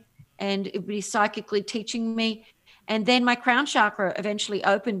me and it would be psychically teaching me. And then my crown chakra eventually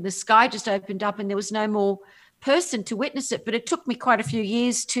opened. The sky just opened up and there was no more person to witness it. But it took me quite a few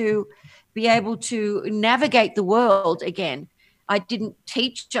years to be able to navigate the world again. I didn't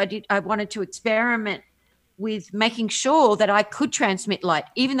teach. I wanted to experiment with making sure that I could transmit light.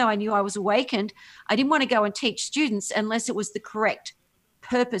 Even though I knew I was awakened, I didn't want to go and teach students unless it was the correct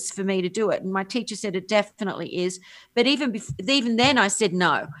purpose for me to do it. And my teacher said it definitely is. But even then I said,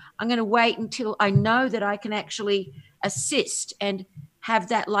 no, I'm going to wait until I know that I can actually assist and have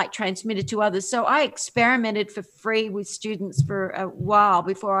that light transmitted to others. So I experimented for free with students for a while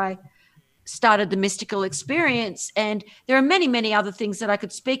before I started the mystical experience. And there are many, many other things that I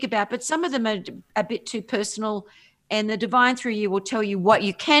could speak about, but some of them are a bit too personal. And the Divine Through You will tell you what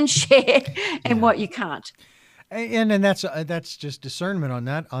you can share and what you can't. And that's just discernment on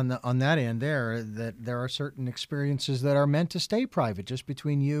that end there, that there are certain experiences that are meant to stay private, just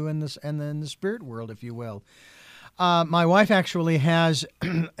between you and then the spirit world, if you will. My wife actually has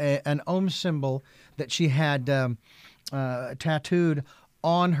an Om symbol that she had tattooed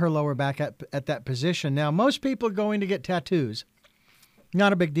on her lower back at that position. Now, most people going to get tattoos,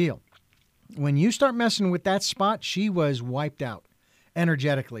 not a big deal. When you start messing with that spot, she was wiped out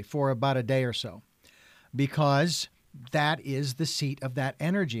energetically for about a day or so, because that is the seat of that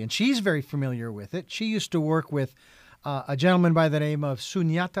energy. And she's very familiar with it. She used to work with a gentleman by the name of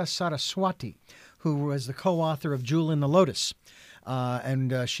Sunyata Saraswati, who was the co-author of Jewel in the Lotus.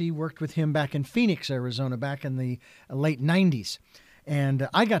 And she worked with him back in Phoenix, Arizona, back in the late 90s. And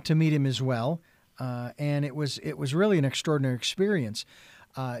I got to meet him as well. And it was really an extraordinary experience.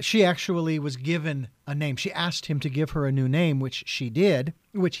 She actually was given a name. She asked him to give her a new name, which he did.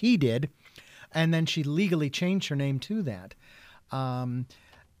 And then she legally changed her name to that.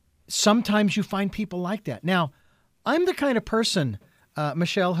 Sometimes you find people like that. Now, I'm the kind of person,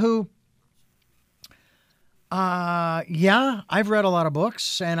 Michelle, who, I've read a lot of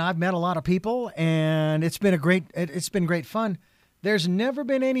books and I've met a lot of people, and it's been great fun. There's never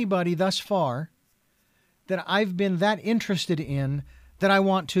been anybody thus far that I've been that interested in that I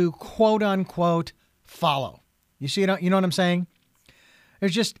want to quote unquote follow. You see, you know what I'm saying?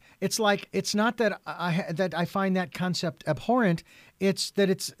 It's not that I find that concept abhorrent. It's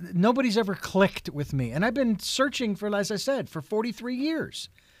that nobody's ever clicked with me. And I've been searching for, as I said, for 43 years,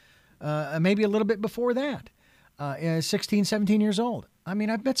 maybe a little bit before that, 16, 17 years old. I mean,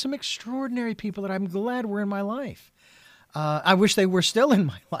 I've met some extraordinary people that I'm glad were in my life. I wish they were still in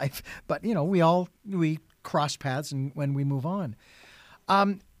my life, but we cross paths and when we move on.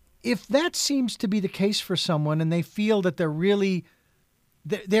 If that seems to be the case for someone and they feel that they're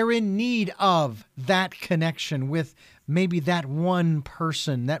in need of that connection with maybe that one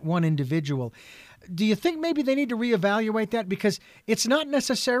person, that one individual, do you think maybe they need to reevaluate that? Because it's not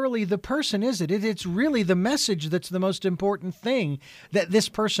necessarily the person, is it? It's really the message that's the most important thing that this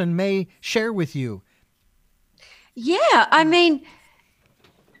person may share with you. Yeah, I mean,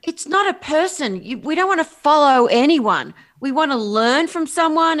 it's not a person. We don't want to follow anyone. We want to learn from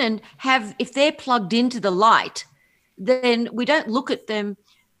someone and if they're plugged into the light, then we don't look at them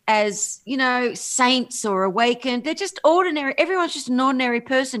as, saints or awakened. They're just ordinary. Everyone's just an ordinary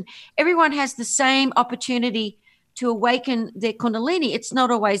person. Everyone has the same opportunity to awaken their Kundalini. It's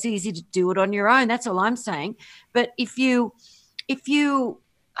not always easy to do it on your own. That's all I'm saying. But if you,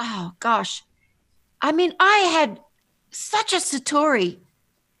 oh gosh, I mean, I had such a satori,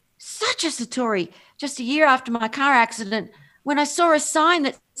 just a year after my car accident, when I saw a sign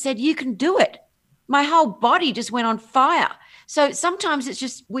that said, you can do it. My whole body just went on fire. So sometimes it's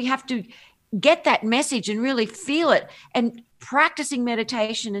just, we have to get that message and really feel it, and practicing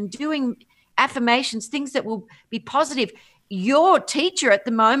meditation and doing affirmations, things that will be positive. Your teacher at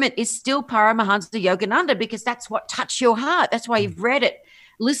the moment is still Paramahansa Yogananda, because that's what touched your heart. That's why you've read it,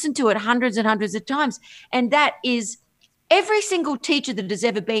 listened to it hundreds and hundreds of times. And that is, every single teacher that has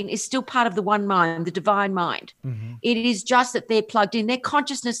ever been is still part of the one mind, the divine mind. Mm-hmm. It is just that they're plugged in. Their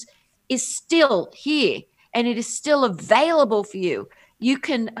consciousness is still here, and it is still available for you. You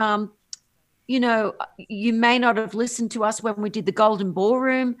can, you may not have listened to us when we did the Golden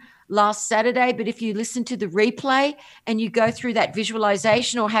Ballroom last Saturday, but if you listen to the replay and you go through that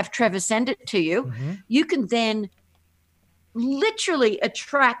visualization, or have Trevor send it to you, mm-hmm. you can then literally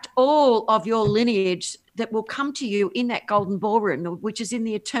attract all of your lineage that will come to you in that Golden Ballroom, which is in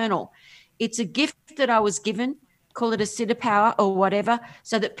the eternal. It's a gift that I was given, call it a Siddha power or whatever,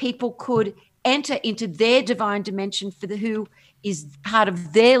 so that people could enter into their divine dimension for who is part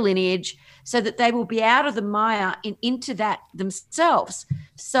of their lineage, so that they will be out of the Maya and into that themselves.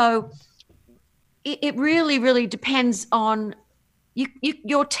 So it really, really depends on you.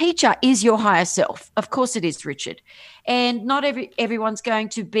 Your teacher is your higher self. Of course it is, Richard. And not everyone's going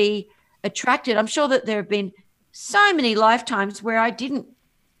to be attracted. I'm sure that there have been so many lifetimes where I didn't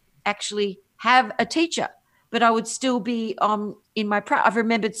actually have a teacher, but I would still be in my I've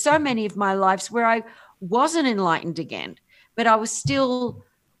remembered so many of my lives where I wasn't enlightened again, but I was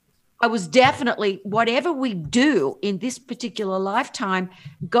definitely, whatever we do in this particular lifetime,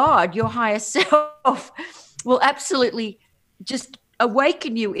 God, your higher self, will absolutely just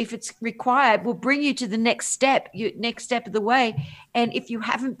awaken you if it's required, will bring you to the next step of the way. And if you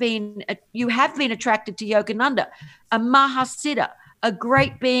have been attracted to Yogananda, a Mahasiddha, a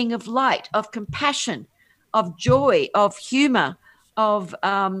great being of light, of compassion, of joy, of humor, of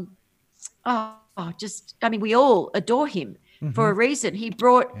we all adore him. Mm-hmm. For a reason. He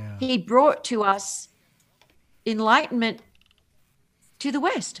brought to us enlightenment to the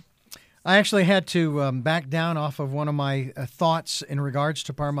West. I actually had to back down off of one of my thoughts in regards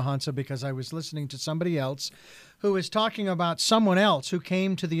to Paramahansa, because I was listening to somebody else who was talking about someone else who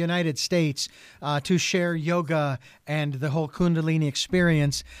came to the United States to share yoga and the whole Kundalini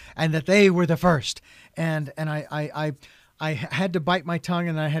experience, and that they were the first. And I had to bite my tongue,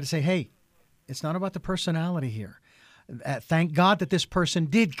 and I had to say, hey, it's not about the personality here. Thank God that this person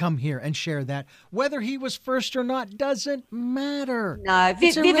did come here and share that. Whether he was first or not doesn't matter. No,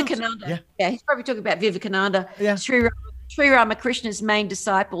 Vivekananda. Yeah, he's probably talking about Vivekananda. Yeah. Sri Ramakrishna's main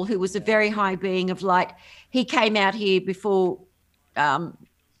disciple, who was a very high being of light. He came out here before Yogananda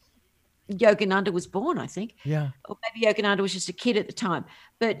was born, I think. Yeah. Or maybe Yogananda was just a kid at the time.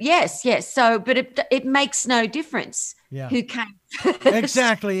 But yes. So, but it makes no difference who came first.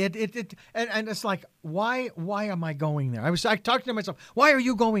 Exactly. And it's like, why am I going there? I talked to myself, why are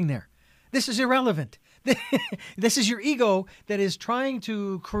you going there? This is irrelevant. This is your ego that is trying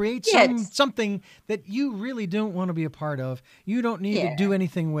to create something that you really don't want to be a part of. You don't need to do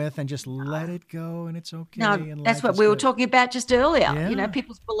anything with, and just let it go, and it's okay. No, that's what we were talking about just earlier. Yeah.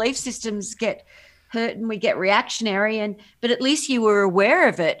 People's belief systems get hurt and we get reactionary, but at least you were aware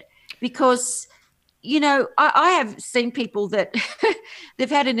of it, because I have seen people that they've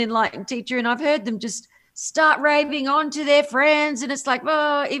had an enlightened teacher, and I've heard them just start raving on to their friends, and it's like,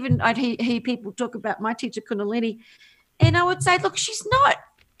 well, even I'd hear people talk about my teacher Kundalini, and I would say, look, she's not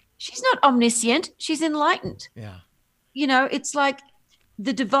omniscient, she's enlightened. Yeah. It's like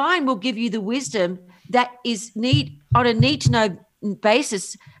the divine will give you the wisdom that is on a need to know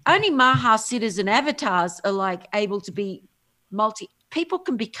basis. Only Mahasiddhas and avatars are like able to be people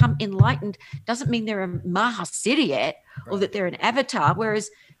can become enlightened. Doesn't mean they're a Mahasiddha yet, or that they're an avatar, whereas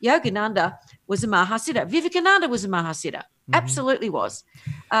Yogananda was a Mahasiddha. Vivekananda was a Mahasiddha. Mm-hmm. Absolutely was.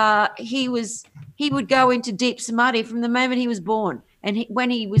 He would go into deep samadhi from the moment he was born. And when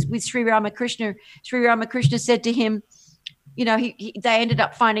he was with Sri Ramakrishna said to him, they ended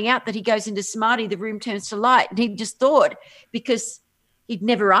up finding out that he goes into samadhi, the room turns to light. And he just thought, because he'd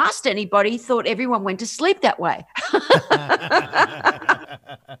never asked anybody, he thought everyone went to sleep that way.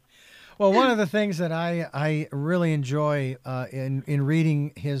 Well, one of the things that I really enjoy in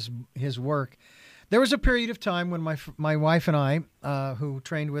reading his work, there was a period of time when my wife and I, who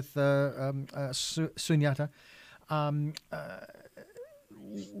trained with Sunyata,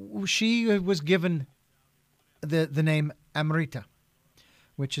 she was given the name Amrita,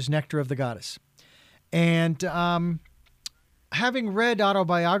 which is nectar of the goddess, and having read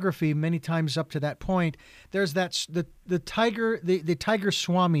autobiography many times up to that point, there's the Tiger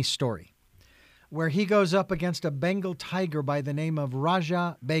Swami story, where he goes up against a Bengal tiger by the name of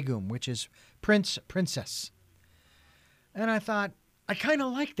Raja Begum, which is princess. And I thought, I kind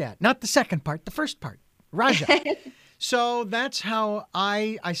of like that. Not the second part, the first part, Raja. So that's how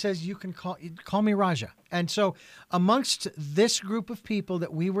I says, you can call me Raja. And so amongst this group of people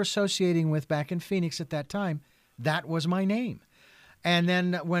that we were associating with back in Phoenix at that time, that was my name. And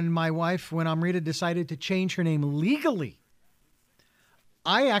then when my wife, when Amrita decided to change her name legally,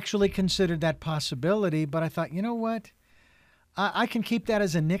 I actually considered that possibility, but I thought, you know what? I can keep that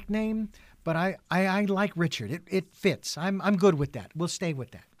as a nickname, but I like Richard. It fits. I'm good with that. We'll stay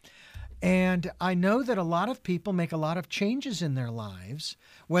with that. And I know that a lot of people make a lot of changes in their lives,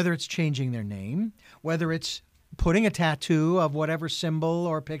 whether it's changing their name, whether it's putting a tattoo of whatever symbol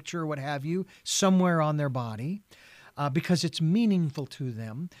or picture or what have you somewhere on their body because it's meaningful to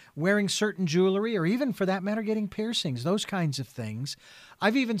them, wearing certain jewelry, or even for that matter, getting piercings, those kinds of things.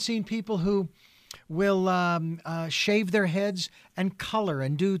 I've even seen people who will shave their heads and color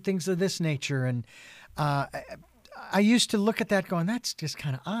and do things of this nature. And I used to look at that going, that's just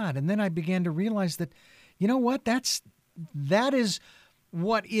kind of odd. And then I began to realize that, you know what, that is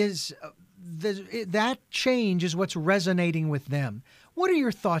what is, that change is what's resonating with them. What are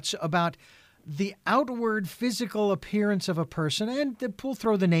your thoughts about the outward physical appearance of a person? And we'll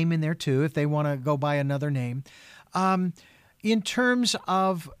throw the name in there too, if they want to go by another name. In terms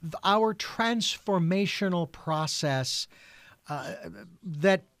of our transformational process,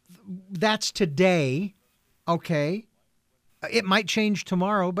 that's today. Okay, it might change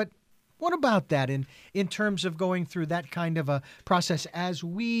tomorrow, but what about that in terms of going through that kind of a process as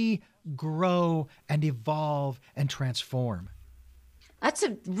we grow and evolve and transform? That's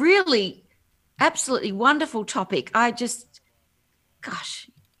a really absolutely wonderful topic. I just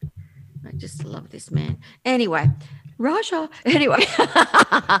love this man. Anyway, Raja. Anyway,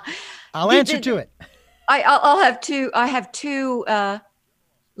 I'll answer to it. I have two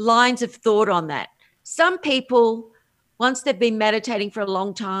lines of thought on that. Some people, once they've been meditating for a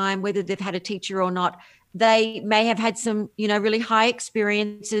long time, whether they've had a teacher or not, they may have had some, really high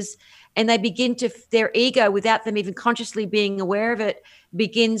experiences, and they begin to, their ego, without them even consciously being aware of it,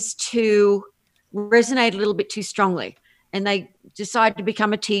 begins to resonate a little bit too strongly. And they decide to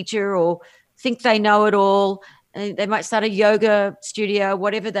become a teacher or think they know it all. And they might start a yoga studio,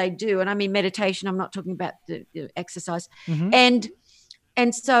 whatever they do. And I mean meditation, I'm not talking about the exercise. Mm-hmm.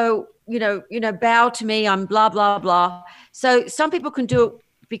 And so, bow to me, I'm blah, blah, blah. So some people can do it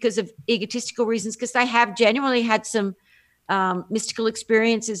because of egotistical reasons, because they have genuinely had some mystical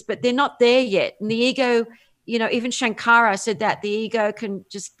experiences, but they're not there yet. And the ego, even Shankara said that the ego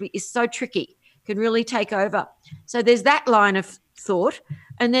is so tricky, can really take over. So there's that line of thought.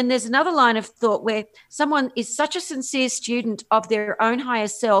 And then there's another line of thought where someone is such a sincere student of their own higher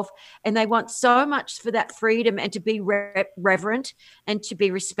self, and they want so much for that freedom and to be reverent and to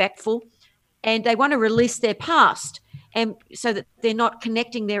be respectful, and they want to release their past, and so that they're not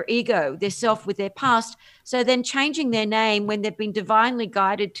connecting their ego, their self, with their past. So then changing their name when they've been divinely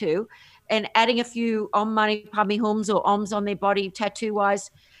guided to, and adding a few Om Mani Padme Hums or Oms on their body tattoo-wise,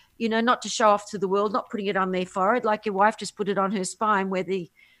 not to show off to the world, not putting it on their forehead like your wife just put it on her spine where the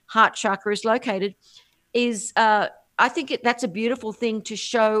heart chakra is located, is I think that's a beautiful thing to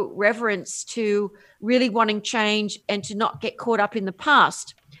show reverence to really wanting change and to not get caught up in the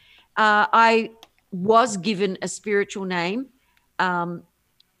past. I was given a spiritual name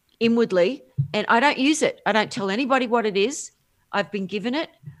inwardly, and I don't use it. I don't tell anybody what it is. I've been given it.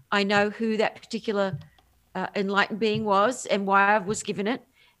 I know who that particular enlightened being was and why I was given it.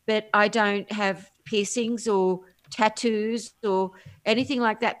 But I don't have piercings or tattoos or anything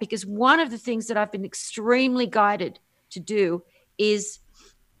like that, because one of the things that I've been extremely guided to do is,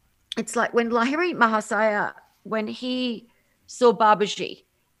 it's like when Lahiri Mahasaya, when he saw Babaji,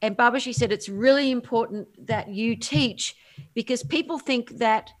 and Babaji said, it's really important that you teach, because people think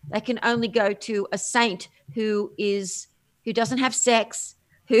that they can only go to a saint who doesn't have sex,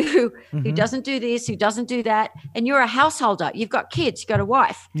 who doesn't do this, who doesn't do that. And you're a householder. You've got kids. You've got a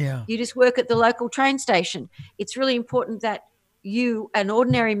wife. Yeah. You just work at the local train station. It's really important that you, an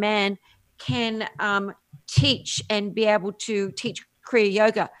ordinary man, can teach and be able to teach Kriya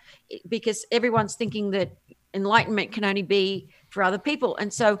Yoga, because everyone's thinking that enlightenment can only be for other people.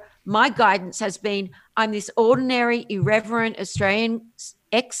 And so my guidance has been, I'm this ordinary, irreverent Australian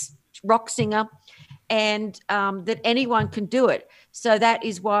ex-rock singer, and that anyone can do it. So that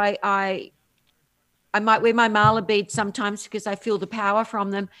is why I might wear my mala beads sometimes, because I feel the power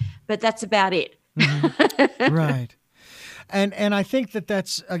from them, but that's about it. Mm-hmm. Right. And I think that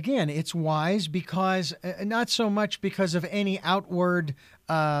that's, again, it's wise because not so much because of any outward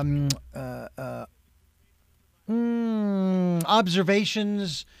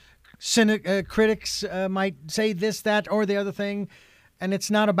observations. Critics might say this, that, or the other thing, and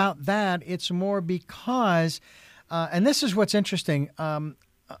it's not about that. It's more because, and this is what's interesting.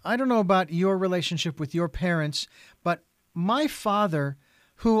 I don't know about your relationship with your parents, but my father,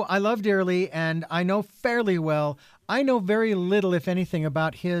 who I love dearly and I know fairly well, I know very little, if anything,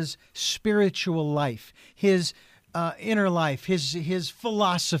 about his spiritual life, his inner life, his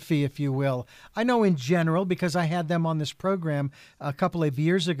philosophy, if you will. I know in general because I had them on this program a couple of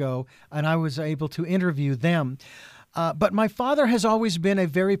years ago, and I was able to interview them. But my father has always been a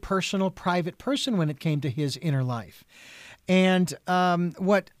very personal, private person when it came to his inner life. And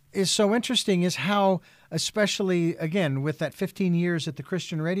what is so interesting is how, especially, again, with that 15 years at the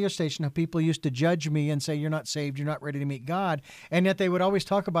Christian radio station, how people used to judge me and say, you're not saved, you're not ready to meet God. And yet they would always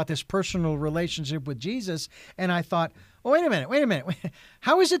talk about this personal relationship with Jesus. And I thought, oh, wait a minute.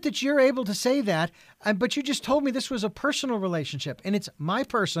 How is it that you're able to say that? But you just told me this was a personal relationship. And it's my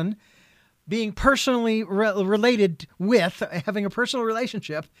person being personally related with, having a personal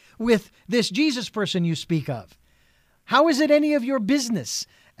relationship with this Jesus person you speak of. How is it any of your business?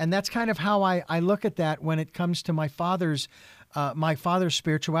 And that's kind of how I look at that when it comes to my father's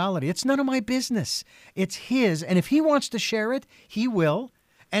spirituality. It's none of my business. It's his. And if he wants to share it, he will.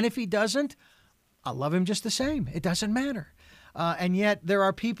 And if he doesn't, I'll love him just the same. It doesn't matter. And yet there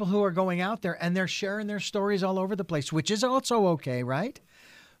are people who are going out there and they're sharing their stories all over the place, which is also okay, right?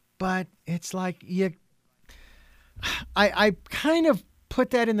 But it's like I kind of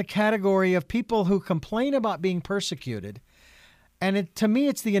put that in the category of people who complain about being persecuted. And to me,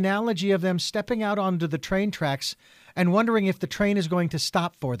 it's the analogy of them stepping out onto the train tracks and wondering if the train is going to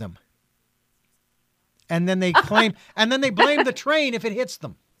stop for them. And then they blame the train if it hits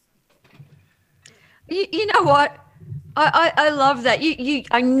them. You know what? I love that.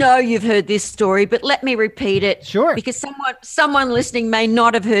 I know you've heard this story, but let me repeat it. Sure. Because someone listening may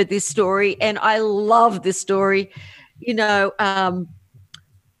not have heard this story, and I love this story. You know,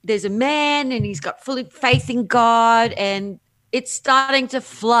 there's a man, and he's got full faith in God, and it's starting to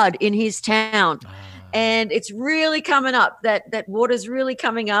flood in his town. And it's really coming up. That water's really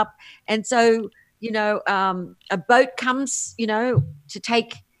coming up. And so, you know, a boat comes, you know, to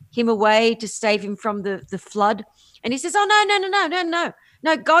take him away, to save him from the flood. And he says, oh,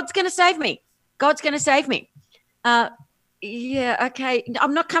 no, God's going to save me. God's going to save me. Yeah, okay,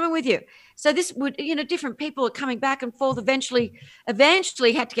 I'm not coming with you. So this would, you know, different people are coming back and forth. Eventually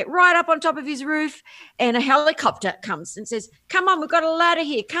had to get right up on top of his roof, and a helicopter comes and says, come on, we've got a ladder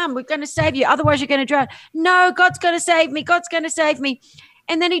here. Come, we're going to save you. Otherwise you're going to drown. No, God's going to save me. God's going to save me.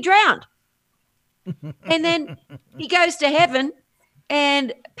 And then he drowned. And then he goes to heaven,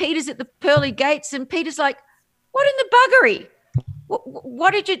 and Peter's at the pearly gates, and Peter's like, what in the buggery?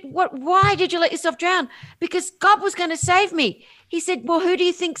 Why did you let yourself drown? Because God was going to save me. He said, well, who do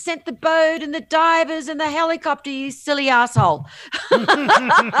you think sent the boat and the divers and the helicopter, you silly asshole?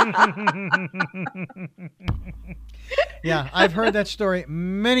 Yeah, I've heard that story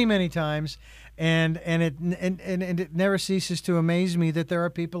many, many times. And it never ceases to amaze me that there are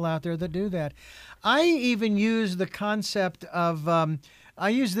people out there that do that. I even use the concept of, I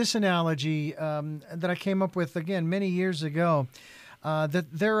use this analogy that I came up with, again, many years ago, that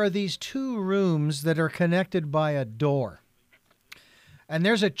there are these two rooms that are connected by a door. And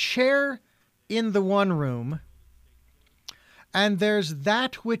there's a chair in the one room, and there's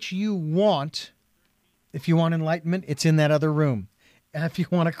that which you want. If you want enlightenment, it's in that other room. If you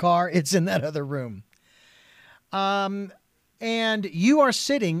want a car, it's in that other room. And you are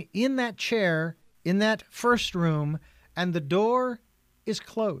sitting in that chair in that first room, and the door is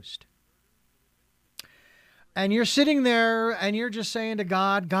closed. And you're sitting there and you're just saying to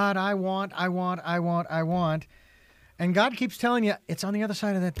God, God, I want. And God keeps telling you, it's on the other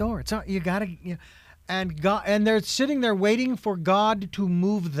side of that door. It's on, you got to, you know, and they're sitting there waiting for God to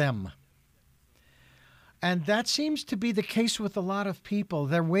move them. And that seems to be the case with a lot of people.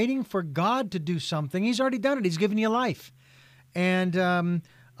 They're waiting for God to do something. He's already done it. He's given you life. And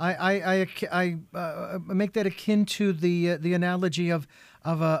I make that akin to the analogy of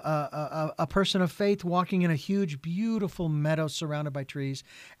a person of faith walking in a huge, beautiful meadow surrounded by trees,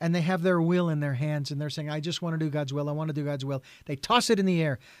 and they have their will in their hands, and they're saying, I just want to do God's will. I want to do God's will. They toss it in the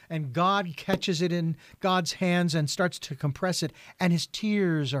air, and God catches it in God's hands and starts to compress it, and his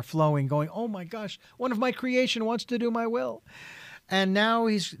tears are flowing, going, oh my gosh, one of my creation wants to do my will. And now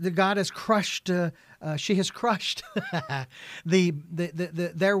the God has crushed. She has crushed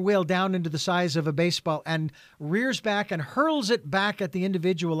their will down into the size of a baseball and rears back and hurls it back at the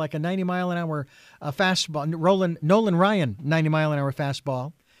individual like a 90-mile-an-hour fastball. Nolan Ryan 90-mile-an-hour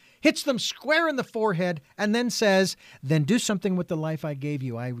fastball. Hits them square in the forehead and then says, "Then do something with the life I gave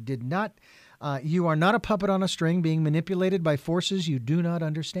you. I did not. You are not a puppet on a string being manipulated by forces you do not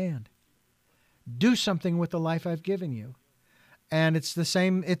understand. Do something with the life I've given you." And it's the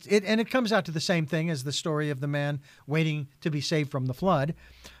same. And it comes out to the same thing as the story of the man waiting to be saved from the flood.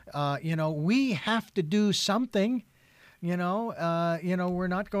 We have to do something. We're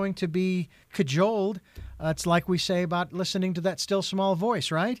not going to be cajoled. It's like we say about listening to that still small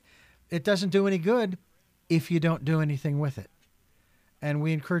voice, right? It doesn't do any good if you don't do anything with it. And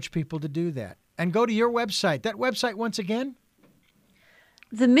we encourage people to do that. And go to your website. That website, once again?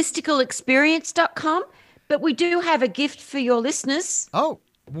 themysticalexperience.com. But we do have a gift for your listeners. Oh,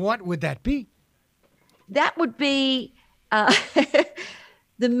 what would that be? That would be the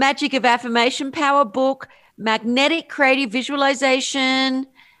Magic of Affirmation Power book, Magnetic Creative Visualization,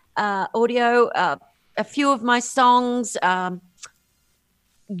 audio, a few of my songs, the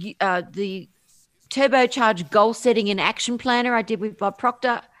Turbocharged Goal Setting and Action Planner I did with Bob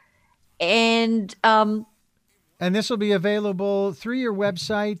Proctor. And this will be available through your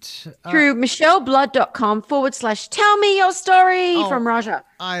website. Through michelleblood.com/tell me your story from Raja.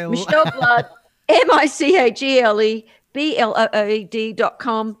 Michelle Blood,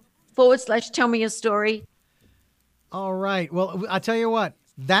 MICHELEBLOOD.com/tell me your story. All right. Well, I'll tell you what,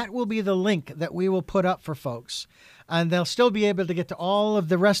 that will be the link that we will put up for folks. And they'll still be able to get to all of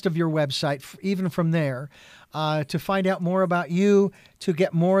the rest of your website, even from there, to find out more about you, to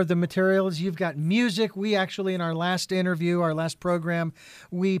get more of the materials. You've got music. We actually, in our last interview, our last program,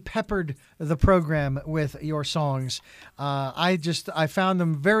 we peppered the program with your songs. I found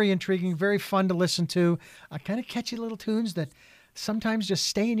them very intriguing, very fun to listen to. Kind of catchy little tunes that sometimes just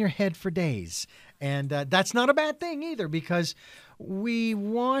stay in your head for days. And that's not a bad thing either, because we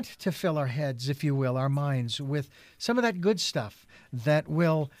want to fill our heads, if you will, our minds with some of that good stuff that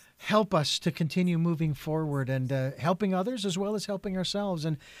will help us to continue moving forward and helping others as well as helping ourselves.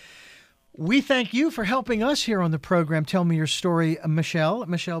 And we thank you for helping us here on the program, Tell Me Your Story,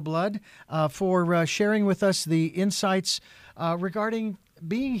 Michelle Blood, for sharing with us the insights regarding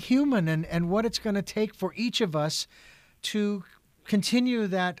being human and what it's going to take for each of us to continue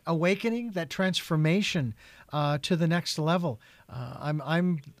that awakening, that transformation to the next level.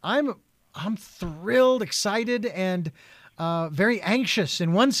 I'm thrilled, excited, and very anxious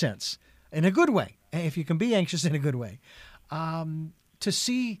in one sense, in a good way, if you can be anxious in a good way, to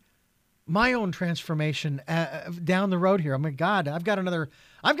see my own transformation down the road here. Oh my God, I've got another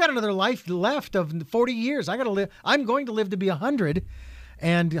life left of 40 years. I'm going to live to be 100,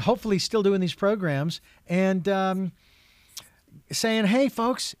 and hopefully still doing these programs and saying, "Hey,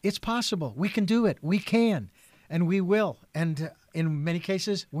 folks, it's possible. We can do it. We can, and we will." And in many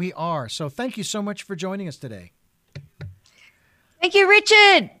cases, we are. So thank you so much for joining us today. Thank you,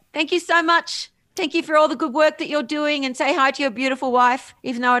 Richard. Thank you so much. Thank you for all the good work that you're doing, and say hi to your beautiful wife.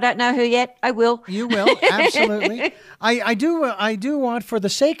 Even though I don't know her yet, I will. You will, absolutely. I do want, for the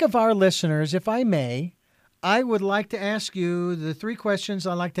sake of our listeners, if I may, I would like to ask you the 3 questions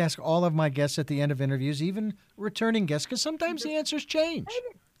I like to ask all of my guests at the end of interviews, even returning guests, because sometimes the answers change.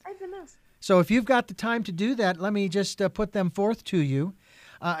 So if you've got the time to do that, let me just put them forth to you.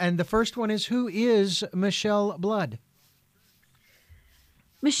 And the first one is, who is Michelle Blood?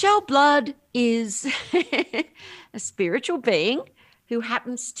 Michelle Blood is a spiritual being who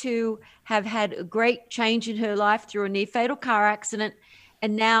happens to have had a great change in her life through a near-fatal car accident,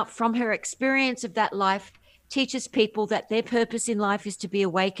 and now from her experience of that life teaches people that their purpose in life is to be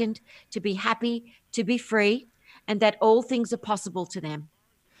awakened, to be happy, to be free, and that all things are possible to them.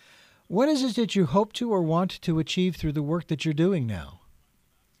 What is it that you hope to or want to achieve through the work that you're doing now?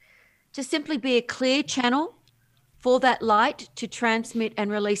 To simply be a clear channel for that light to transmit and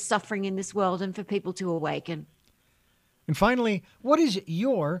release suffering in this world, and for people to awaken. And finally, what is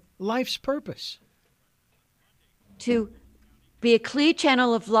your life's purpose? To be a clear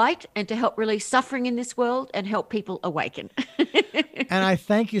channel of light and to help release suffering in this world and help people awaken. And I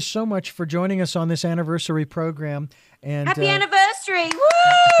thank you so much for joining us on this anniversary program. And happy anniversary! anniversary.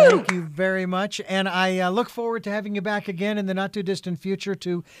 Woo! Thank you very much, and I look forward to having you back again in the not too distant future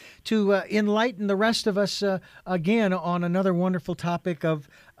to enlighten the rest of us again on another wonderful topic of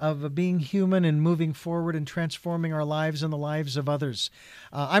being human and moving forward and transforming our lives and the lives of others.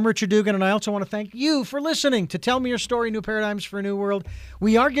 I'm Richard Dugan, and I also want to thank you for listening to Tell Me Your Story: New Paradigms for a New World.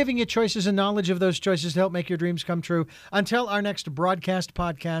 We are giving you choices and knowledge of those choices to help make your dreams come true. Until our next broadcast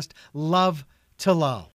podcast, love to love.